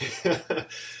 You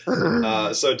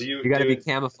So got to be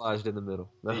camouflaged in the middle.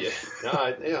 No. yeah,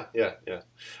 no, yeah.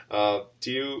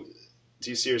 Do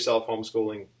you see yourself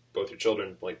homeschooling both your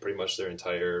children, like pretty much their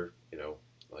entire,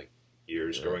 like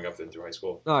years Yeah. growing up and through high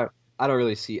school? No, I don't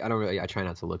really see. I try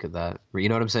not to look at that. You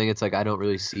know what I'm saying? It's like I don't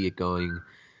really see it going.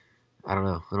 I don't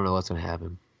know. I don't know what's gonna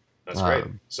happen. That's great.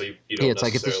 Um, So you yeah, don't it's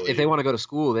like if they necessarily, want to go to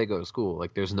school, they go to school.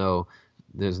 Like there's no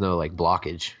like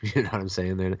blockage. You know what I'm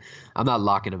saying? I'm not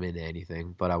locking them into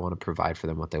anything, but I want to provide for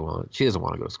them what they want. She doesn't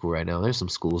want to go to school right now. There's some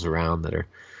schools around that are,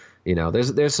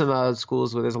 there's some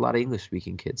schools where there's a lot of English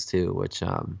speaking kids too, which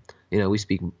we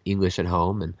speak English at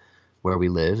home, and where we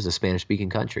live is a Spanish speaking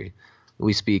country.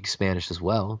 We speak Spanish as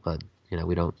well, but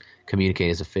we don't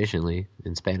communicate as efficiently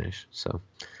in Spanish. So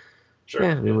yeah, sure, I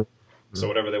yeah. mean, So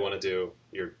whatever they want to do,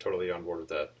 you're totally on board with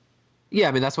that. yeah,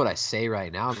 I mean that's what I say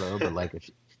right now though. But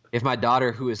like if my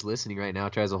daughter who is listening right now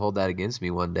tries to hold that against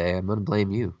me one day, I'm gonna blame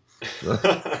you.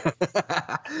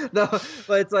 No,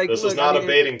 but it's like, This is look, I not a mean,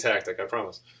 baiting tactic, I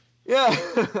promise. yeah.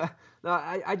 No,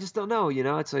 I just don't know.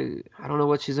 It's like I don't know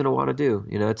what she's gonna want to do.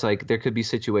 It's like there could be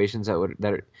situations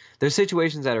there's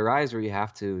situations that arise where you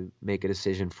have to make a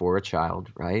decision for a child,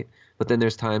 right? But then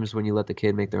there's times when you let the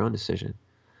kid make their own decision.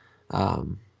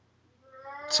 Um,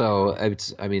 so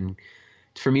I mean,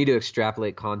 for me to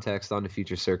extrapolate context onto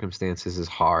future circumstances is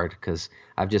hard because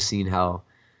I've just seen how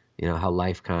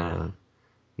life kind of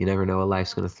you never know what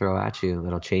life's going to throw at you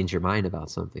that'll change your mind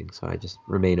about something. So I just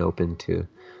remain open to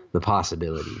the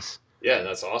possibilities. Yeah,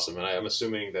 that's awesome. And I'm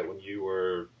assuming that when you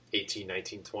were 18,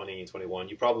 19, 20, 21,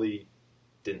 you probably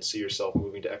didn't see yourself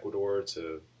moving to Ecuador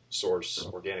to source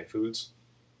organic foods.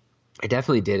 I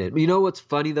definitely didn't. You know what's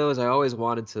funny though is I always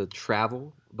wanted to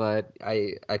travel, but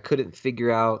I couldn't figure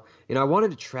out. I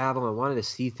wanted to travel, I wanted to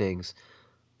see things,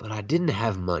 but I didn't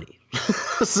have money.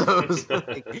 So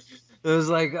it was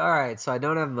like, all right, so I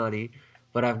don't have money,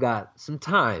 but I've got some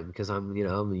time because I'm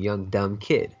a young dumb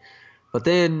kid. But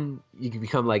then you can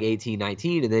become like 18,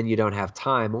 19, and then you don't have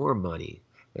time or money.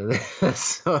 And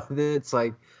so then it's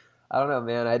like, I don't know,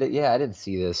 man. I didn't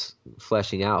see this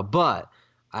fleshing out, but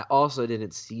I also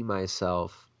didn't see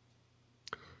myself.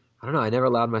 I don't know. I never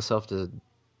allowed myself to.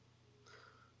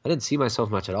 I didn't see myself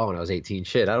much at all when I was 18.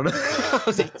 Shit, I don't know. I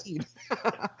was 18.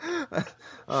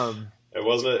 um, It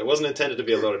wasn't intended to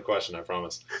be a loaded question, I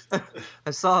promise.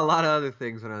 I saw a lot of other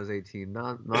things when I was 18.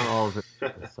 Not all of it.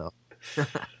 So.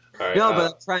 All right. No,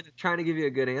 but I'm trying to give you a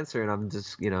good answer, and I'm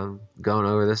just going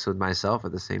over this with myself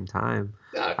at the same time.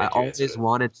 Yeah, I I think you answered always it.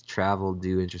 wanted to travel,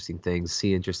 do interesting things,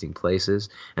 see interesting places,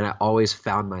 and I always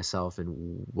found myself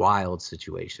in wild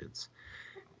situations.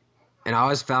 And I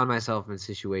always found myself in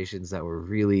situations that were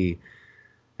really,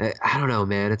 I don't know,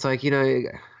 man. It's like, I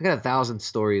got 1,000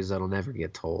 stories that'll never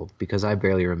get told because I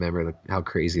barely remember how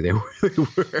crazy they really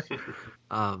were.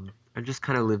 I just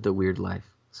kind of lived a weird life.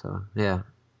 So, yeah.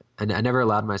 And I never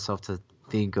allowed myself to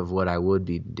think of what I would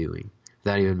be doing. If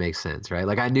that even makes sense, right?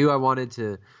 Like I knew I wanted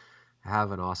to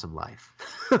have an awesome life,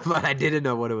 but I didn't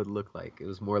know what it would look like. It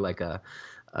was more like a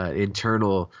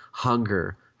internal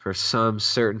hunger for some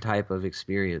certain type of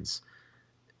experience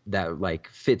that like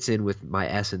fits in with my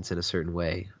essence in a certain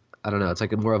way. I don't know. It's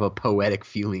like more of a poetic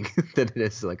feeling than it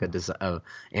is like a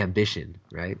ambition,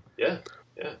 right? Yeah,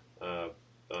 yeah.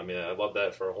 I mean, I love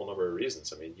that for a whole number of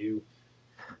reasons. I mean, you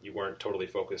weren't totally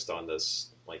focused on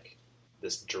this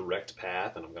direct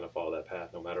path, and I'm going to follow that path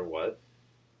no matter what.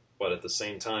 But at the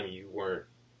same time, you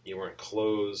weren't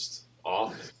closed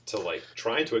off to like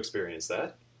trying to experience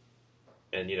that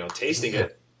and, tasting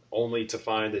it only to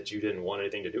find that you didn't want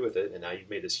anything to do with it. And now you've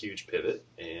made this huge pivot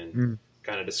and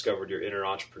kind of discovered your inner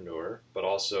entrepreneur, but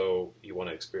also you want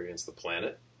to experience the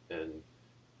planet and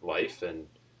life and,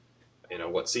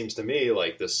 what seems to me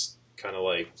like this kind of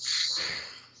like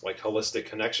holistic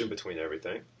connection between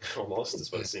everything almost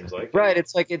is what it seems like. Right.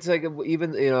 It's like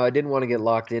even, I didn't want to get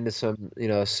locked into some,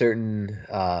 certain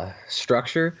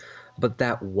structure, but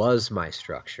that was my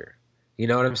structure. You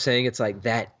know what I'm saying? It's like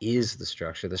that is the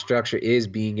structure. The structure is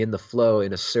being in the flow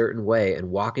in a certain way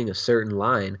and walking a certain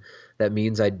line. That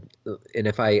means and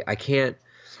if I can't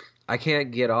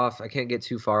get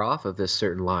too far off of this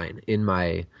certain line in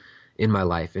my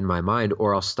life, in my mind,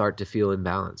 or I'll start to feel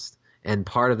imbalanced. And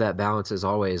part of that balance is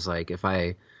always like if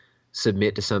I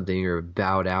submit to something or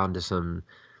bow down to some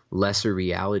lesser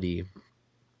reality,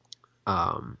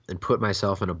 and put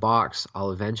myself in a box,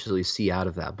 I'll eventually see out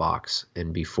of that box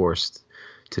and be forced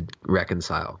to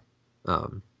reconcile.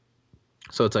 So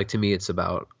it's like, to me, it's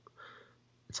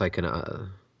like an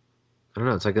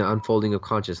unfolding of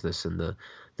consciousness and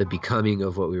the becoming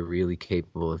of what we're really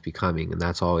capable of becoming. And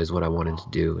that's always what I wanted to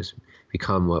do, is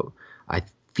become what I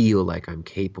feel like I'm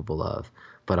capable of.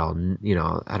 But I don't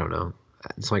know.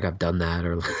 It's like I've done that,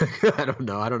 or I don't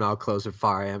know how close or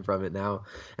far I am from it now.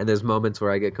 And there's moments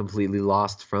where I get completely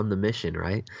lost from the mission,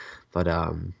 right? But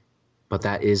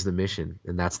that is the mission,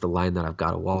 and that's the line that I've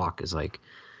got to walk,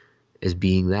 is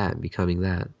being that, becoming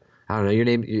that. I don't know. Your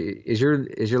name is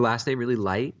your last name really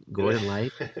Light? Gordon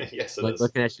Light? Yes, it like is.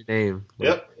 Looking at your name.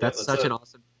 Yep. That's such an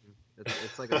awesome name.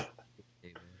 It's like a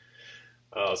name,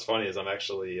 man. It's funny is I'm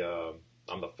actually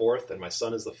I'm the fourth and my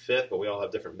son is the fifth, but we all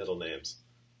have different middle names.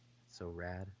 So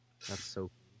rad. That's so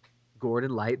cool.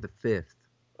 Gordon Light the fifth.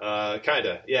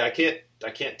 Kinda. Yeah, I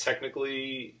can't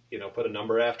technically, put a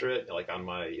number after it, like on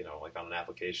my, like on an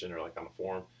application or like on a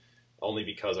form, only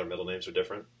because our middle names are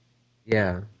different.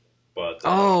 Yeah. But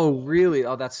oh, really?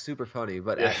 Oh, that's super funny.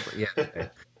 But yeah. yeah. Okay.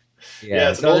 Yeah,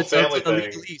 it's an old family it's like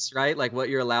thing. a legalese, right? Like what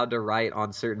you're allowed to write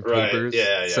on certain Right. papers.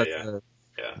 Yeah.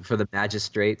 For the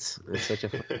magistrates. It's such a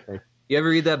fun thing. You ever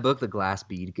read that book, The Glass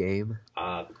Bead Game?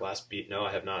 The Glass Bead? No,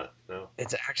 I have not. No.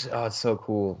 It's actually it's so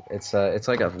cool. It's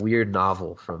like a weird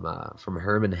novel from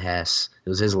Herman Hesse. It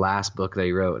was his last book that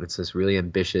he wrote, and it's this really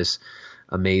ambitious,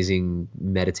 amazing,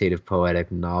 meditative,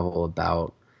 poetic novel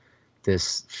about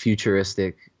this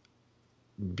futuristic,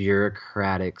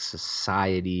 bureaucratic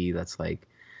society that's like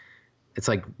it's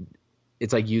like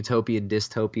utopian,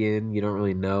 dystopian. You don't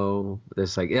really know.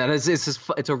 There's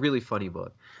it's a really funny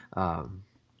book.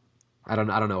 I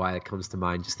don't know why it comes to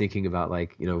mind. Just thinking about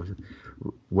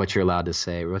what you're allowed to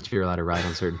say, what you're allowed to write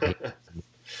on certain papers,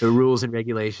 the rules and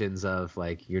regulations of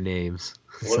like your names.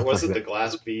 What was like it? that. The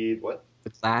Glass Bead? What? The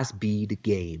Glass Bead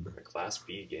Game. The Glass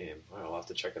Bead Game. Wow, I'll have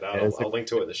to check it out. Yeah, I'll link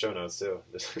to it in the show notes too.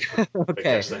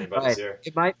 okay. Anybody's here.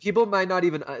 People might not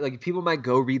even people might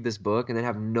go read this book and then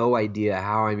have no idea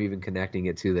how I'm even connecting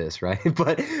it to this, right?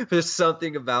 But there's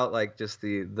something about like just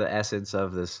the essence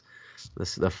of this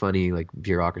the funny like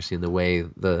bureaucracy and the way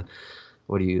the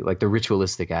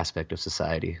ritualistic aspect of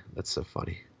society. That's so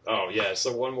funny. Oh yeah.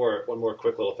 So one more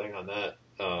quick little thing on that.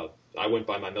 I went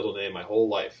by my middle name my whole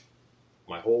life,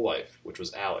 which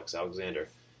was Alexander,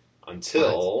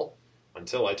 until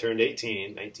I turned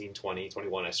 18, 19, 20,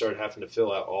 21. I started having to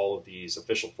fill out all of these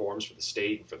official forms for the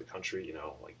state and for the country,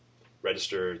 like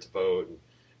register to vote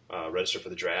and register for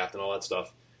the draft and all that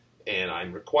stuff. And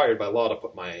I'm required by law to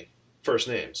put my first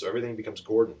name. So everything becomes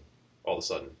Gordon all of a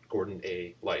sudden, Gordon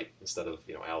A. Light instead of,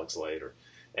 Alex Light.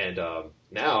 And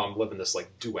now I'm living this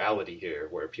like duality here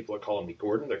where people are calling me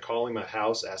Gordon. They're calling my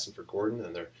house asking for Gordon,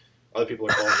 and other people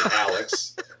are calling me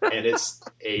Alex. And it's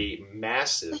a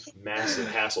massive, massive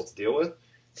hassle to deal with.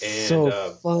 And,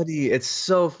 funny. It's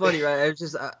so funny, right?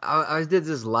 I did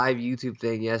this live YouTube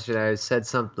thing yesterday. I said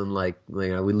something like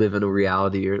we live in a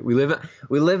reality, or we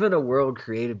live in a world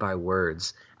created by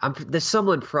words. There's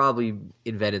someone probably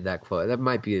invented that quote. That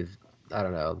might be, I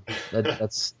don't know.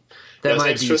 That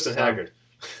might be Tristan Haggard.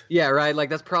 Yeah, right. Like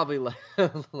that's probably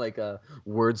like a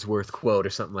Wordsworth quote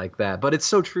or something like that. But it's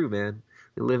so true, man.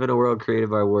 We live in a world created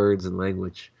by words and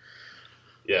language.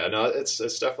 Yeah, no, it's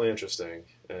definitely interesting,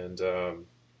 and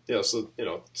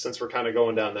since we're kind of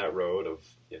going down that road of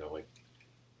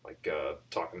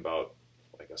talking about,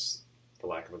 I guess, for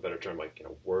lack of a better term,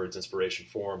 words, inspiration,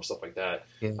 form, stuff like that.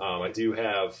 Yeah.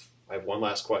 I have one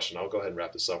last question. I'll go ahead and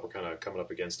wrap this up. We're kind of coming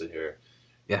up against it here.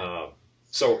 Yeah.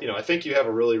 So I think you have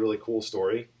a really, really cool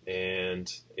story, and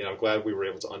I'm glad we were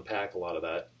able to unpack a lot of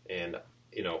that. And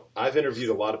I've interviewed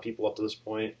a lot of people up to this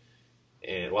point,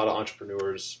 and a lot of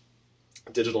entrepreneurs,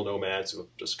 digital nomads who have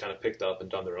just kind of picked up and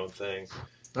done their own thing.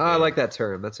 Oh, I like that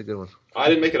term. That's a good one. I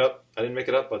didn't make it up.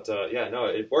 But yeah, no,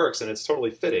 it works, and it's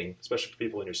totally fitting, especially for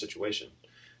people in your situation.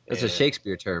 That's a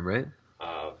Shakespeare term, right?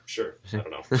 Sure. I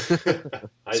don't know.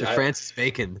 Sir Francis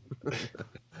Bacon.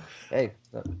 Hey.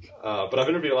 But I've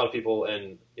interviewed a lot of people,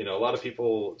 and a lot of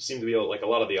people seem to be able, like a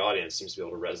lot of the audience seems to be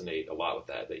able to resonate a lot with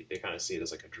that. They kind of see it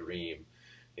as like a dream,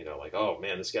 like, oh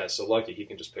man, this guy's so lucky he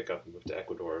can just pick up and move to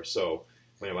Ecuador. So,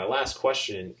 my last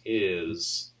question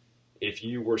is, if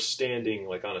you were standing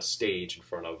like on a stage in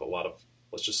front of a lot of,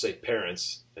 let's just say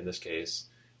parents in this case,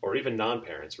 or even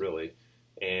non-parents really,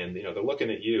 and they're looking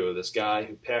at you, this guy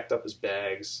who packed up his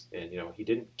bags, and he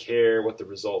didn't care what the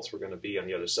results were going to be on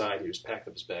the other side. He just packed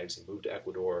up his bags and moved to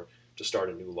Ecuador to start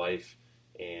a new life,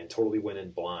 and totally went in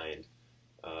blind.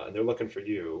 And they're looking for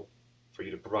you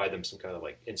to provide them some kind of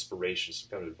like inspiration,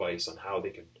 some kind of advice on how they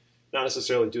can not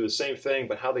necessarily do the same thing,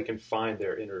 but how they can find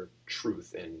their inner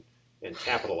truth and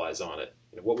capitalize on it.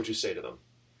 What would you say to them?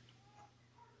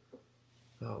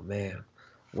 Oh man,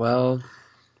 well.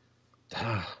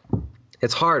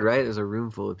 It's hard, right? There's a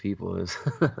room full of people.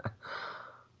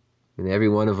 And every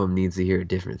one of them needs to hear a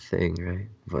different thing, right?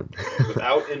 But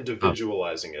without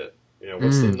individualizing it,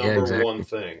 what's the number one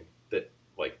thing that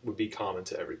like would be common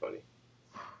to everybody?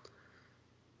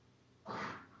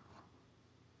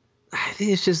 I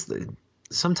think it's just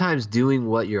sometimes doing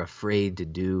what you're afraid to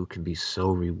do can be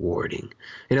so rewarding.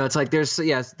 It's like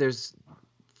there's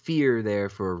fear there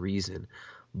for a reason,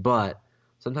 but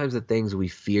sometimes the things we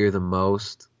fear the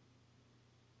most,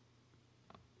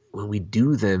 when we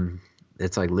do them,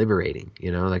 it's like liberating,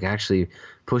 like actually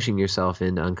pushing yourself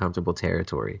into uncomfortable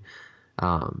territory.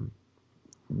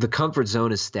 The comfort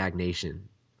zone is stagnation.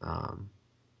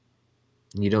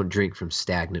 You don't drink from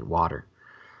stagnant water.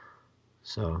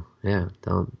 So yeah,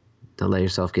 don't let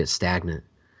yourself get stagnant.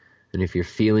 And if you're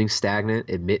feeling stagnant,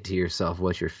 admit to yourself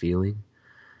what you're feeling,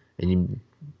 and you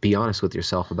be honest with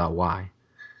yourself about why.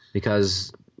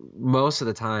 Because most of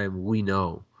the time we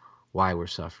know why we're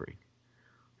suffering.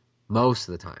 Most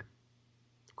of the time.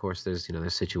 Of course, there's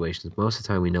situations. Most of the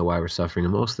time we know why we're suffering,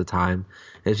 and most of the time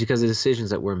it's because of the decisions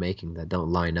that we're making that don't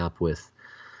line up with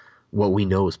what we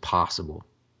know is possible.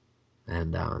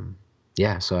 And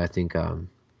so I think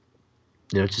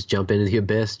just jump into the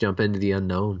abyss, jump into the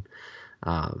unknown.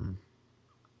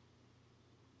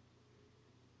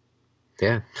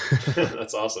 Yeah.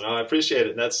 That's awesome. I appreciate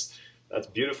it. And that's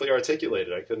beautifully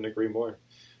articulated. I couldn't agree more.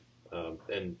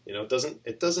 And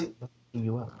it doesn't.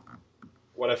 You up.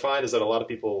 What I find is that a lot of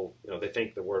people, they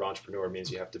think the word entrepreneur means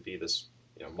you have to be this,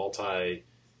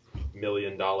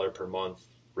 multi-million-dollar per month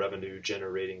revenue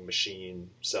generating machine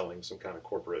selling some kind of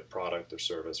corporate product or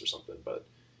service or something. But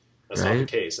that's not the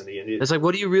case. And it's like,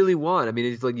 what do you really want? I mean,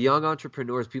 it's like young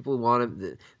entrepreneurs. People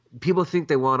think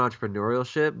they want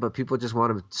entrepreneurship, but people just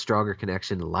want a stronger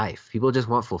connection to life. People just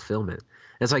want fulfillment.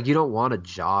 It's like, you don't want a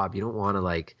job. You don't want to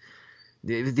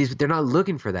they're not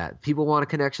looking for that. People want a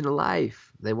connection to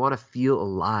life. They want to feel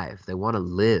alive. They want to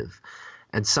live.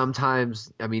 And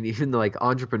sometimes, even like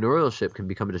entrepreneurship can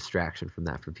become a distraction from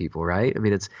that for people, right?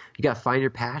 You got to find your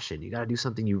passion. You got to do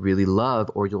something you really love,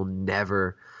 or you'll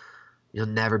never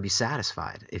be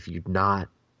satisfied if you're not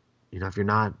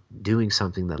doing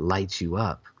something that lights you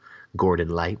up. Gordon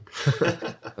Light.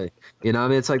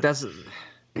 It's like I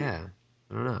don't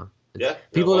know. Yeah,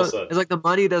 people. It's like the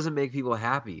money doesn't make people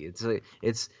happy. It's like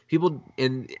it's people,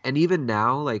 and even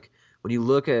now, like when you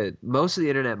look at most of the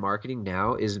internet marketing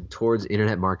now is towards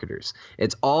internet marketers.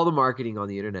 It's all the marketing on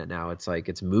the internet now. It's like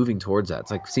it's moving towards that.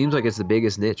 It's like seems like it's the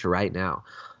biggest niche right now,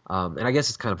 and I guess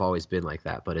it's kind of always been like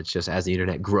that. But it's just as the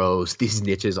internet grows, these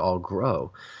niches all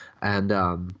grow,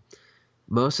 and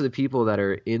most of the people that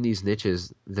are in these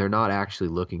niches, they're not actually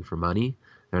looking for money.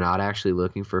 They're not actually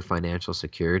looking for financial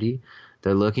security.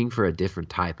 They're looking for a different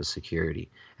type of security.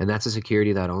 And that's a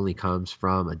security that only comes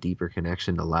from a deeper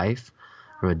connection to life,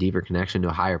 from a deeper connection to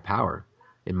a higher power,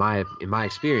 in my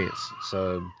experience.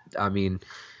 So,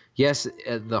 yes,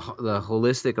 the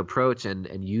holistic approach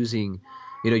and using,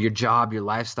 your job, your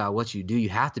lifestyle, what you do, you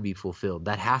have to be fulfilled.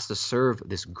 That has to serve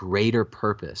this greater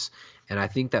purpose. And I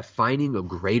think that finding a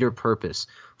greater purpose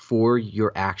for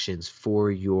your actions, for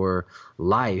your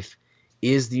life,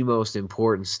 is the most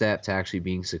important step to actually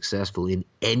being successful in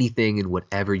anything and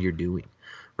whatever you're doing,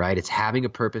 right? It's having a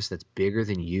purpose that's bigger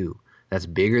than you, that's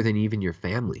bigger than even your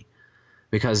family.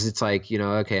 Because it's like,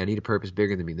 okay, I need a purpose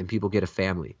bigger than me. Then people get a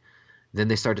family. Then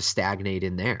they start to stagnate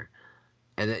in there.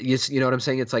 And you know what I'm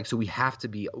saying? It's like, so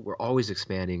we're always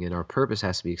expanding, and our purpose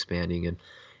has to be expanding, and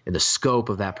the scope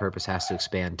of that purpose has to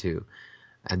expand too.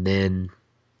 And then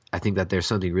I think that there's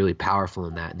something really powerful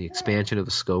in that, in the expansion of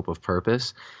the scope of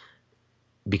purpose.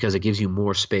 because it gives you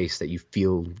more space that you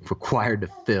feel required to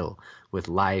fill with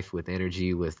life, with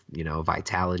energy, with,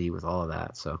 vitality, with all of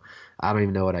that. So I don't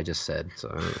even know what I just said. So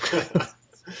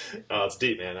Oh, it's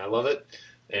deep, man. I love it.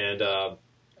 And I'm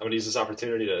going to use this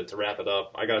opportunity to wrap it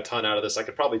up. I got a ton out of this. I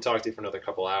could probably talk to you for another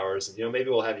couple hours. And, maybe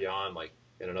we'll have you on like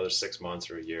in another 6 months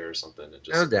or a year or something. And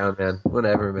just... I'm down, man.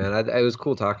 Whatever, man. It was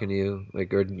cool talking to you.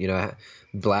 Like, or,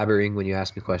 blabbering when you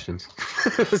asked me questions.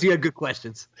 Because you had good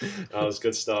questions. Oh, it's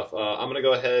good stuff. I'm going to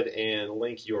go ahead and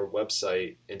link your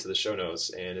website into the show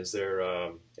notes. And is there,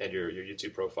 and your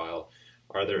YouTube profile,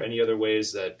 are there any other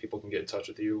ways that people can get in touch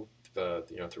with you,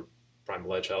 through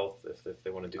Primal Edge Health, if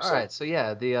they want to do so? All right. So,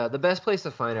 yeah, the best place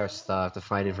to find our stuff, to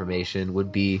find information,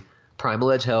 would be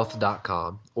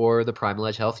primaledgehealth.com or the Primal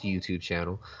Edge Health YouTube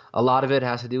channel. A lot of it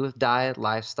has to do with diet,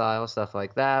 lifestyle, stuff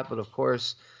like that. But of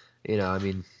course, it's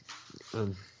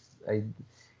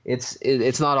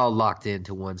not all locked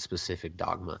into one specific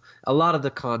dogma. A lot of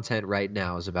the content right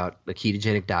now is about the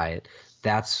ketogenic diet.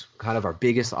 That's kind of our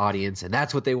biggest audience, and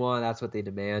that's what they want. That's what they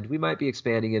demand. We might be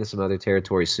expanding into some other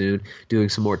territory soon, doing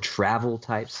some more travel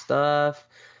type stuff.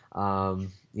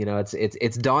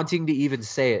 It's daunting to even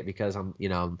say it because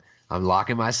I'm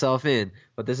locking myself in,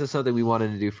 but this is something we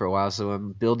wanted to do for a while. So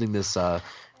I'm building this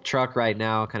truck right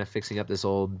now, kind of fixing up this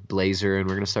old Blazer, and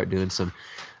we're going to start doing some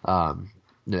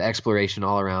exploration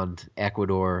all around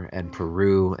Ecuador and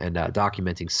Peru, and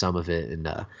documenting some of it, and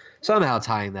somehow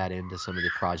tying that into some of the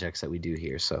projects that we do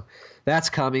here. So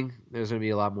that's coming. There's going to be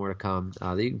a lot more to come.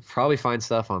 You can probably find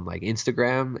stuff on like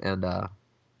Instagram, and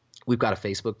we've got a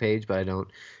Facebook page, but I don't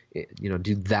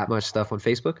do that much stuff on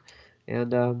Facebook.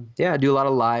 And I do a lot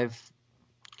of live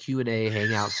Q&A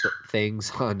hangout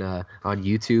things on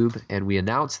YouTube, and we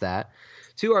announce that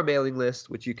to our mailing list,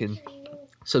 which you can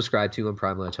subscribe to on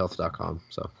primaledgehealth.com.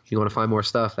 So if you want to find more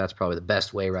stuff, that's probably the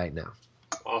best way right now.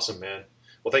 Awesome, man.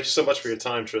 Well, thank you so much for your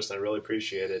time, Tristan. I really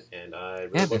appreciate it, and I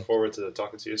really look forward to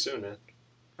talking to you soon, man.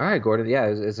 All right, Gordon. Yeah,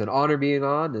 it's an honor being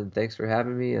on, and thanks for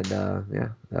having me. And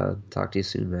talk to you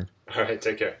soon, man. All right,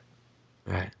 take care.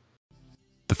 All right.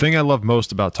 The thing I love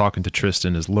most about talking to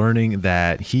Tristan is learning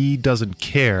that he doesn't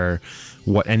care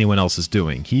what anyone else is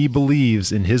doing. He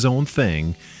believes in his own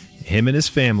thing. Him and his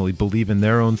family believe in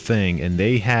their own thing, and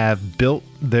they have built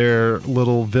their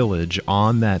little village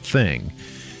on that thing,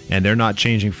 and they're not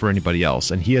changing for anybody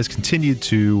else. And he has continued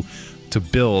to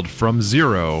build from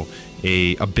zero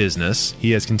a business.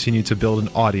 He has continued to build an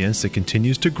audience that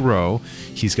continues to grow.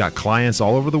 He's got clients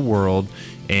all over the world,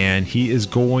 and he is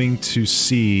going to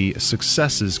see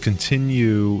successes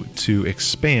continue to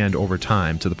expand over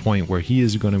time to the point where he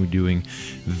is going to be doing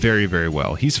very, very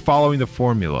well. He's following the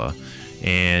formula,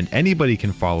 and anybody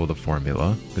can follow the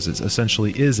formula because it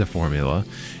essentially is a formula,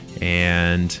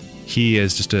 and he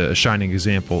is just a shining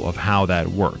example of how that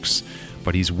works.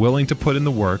 But he's willing to put in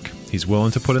the work, he's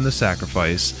willing to put in the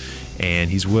sacrifice,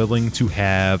 and he's willing to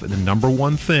have the number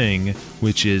one thing,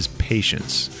 which is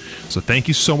patience. So thank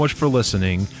you so much for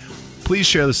listening. Please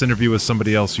share this interview with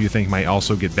somebody else who you think might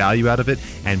also get value out of it,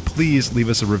 and please leave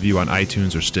us a review on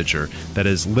iTunes or Stitcher. That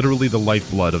is literally the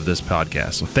lifeblood of this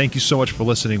podcast. So thank you so much for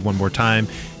listening one more time,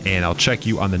 and I'll check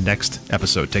you on the next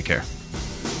episode. Take care.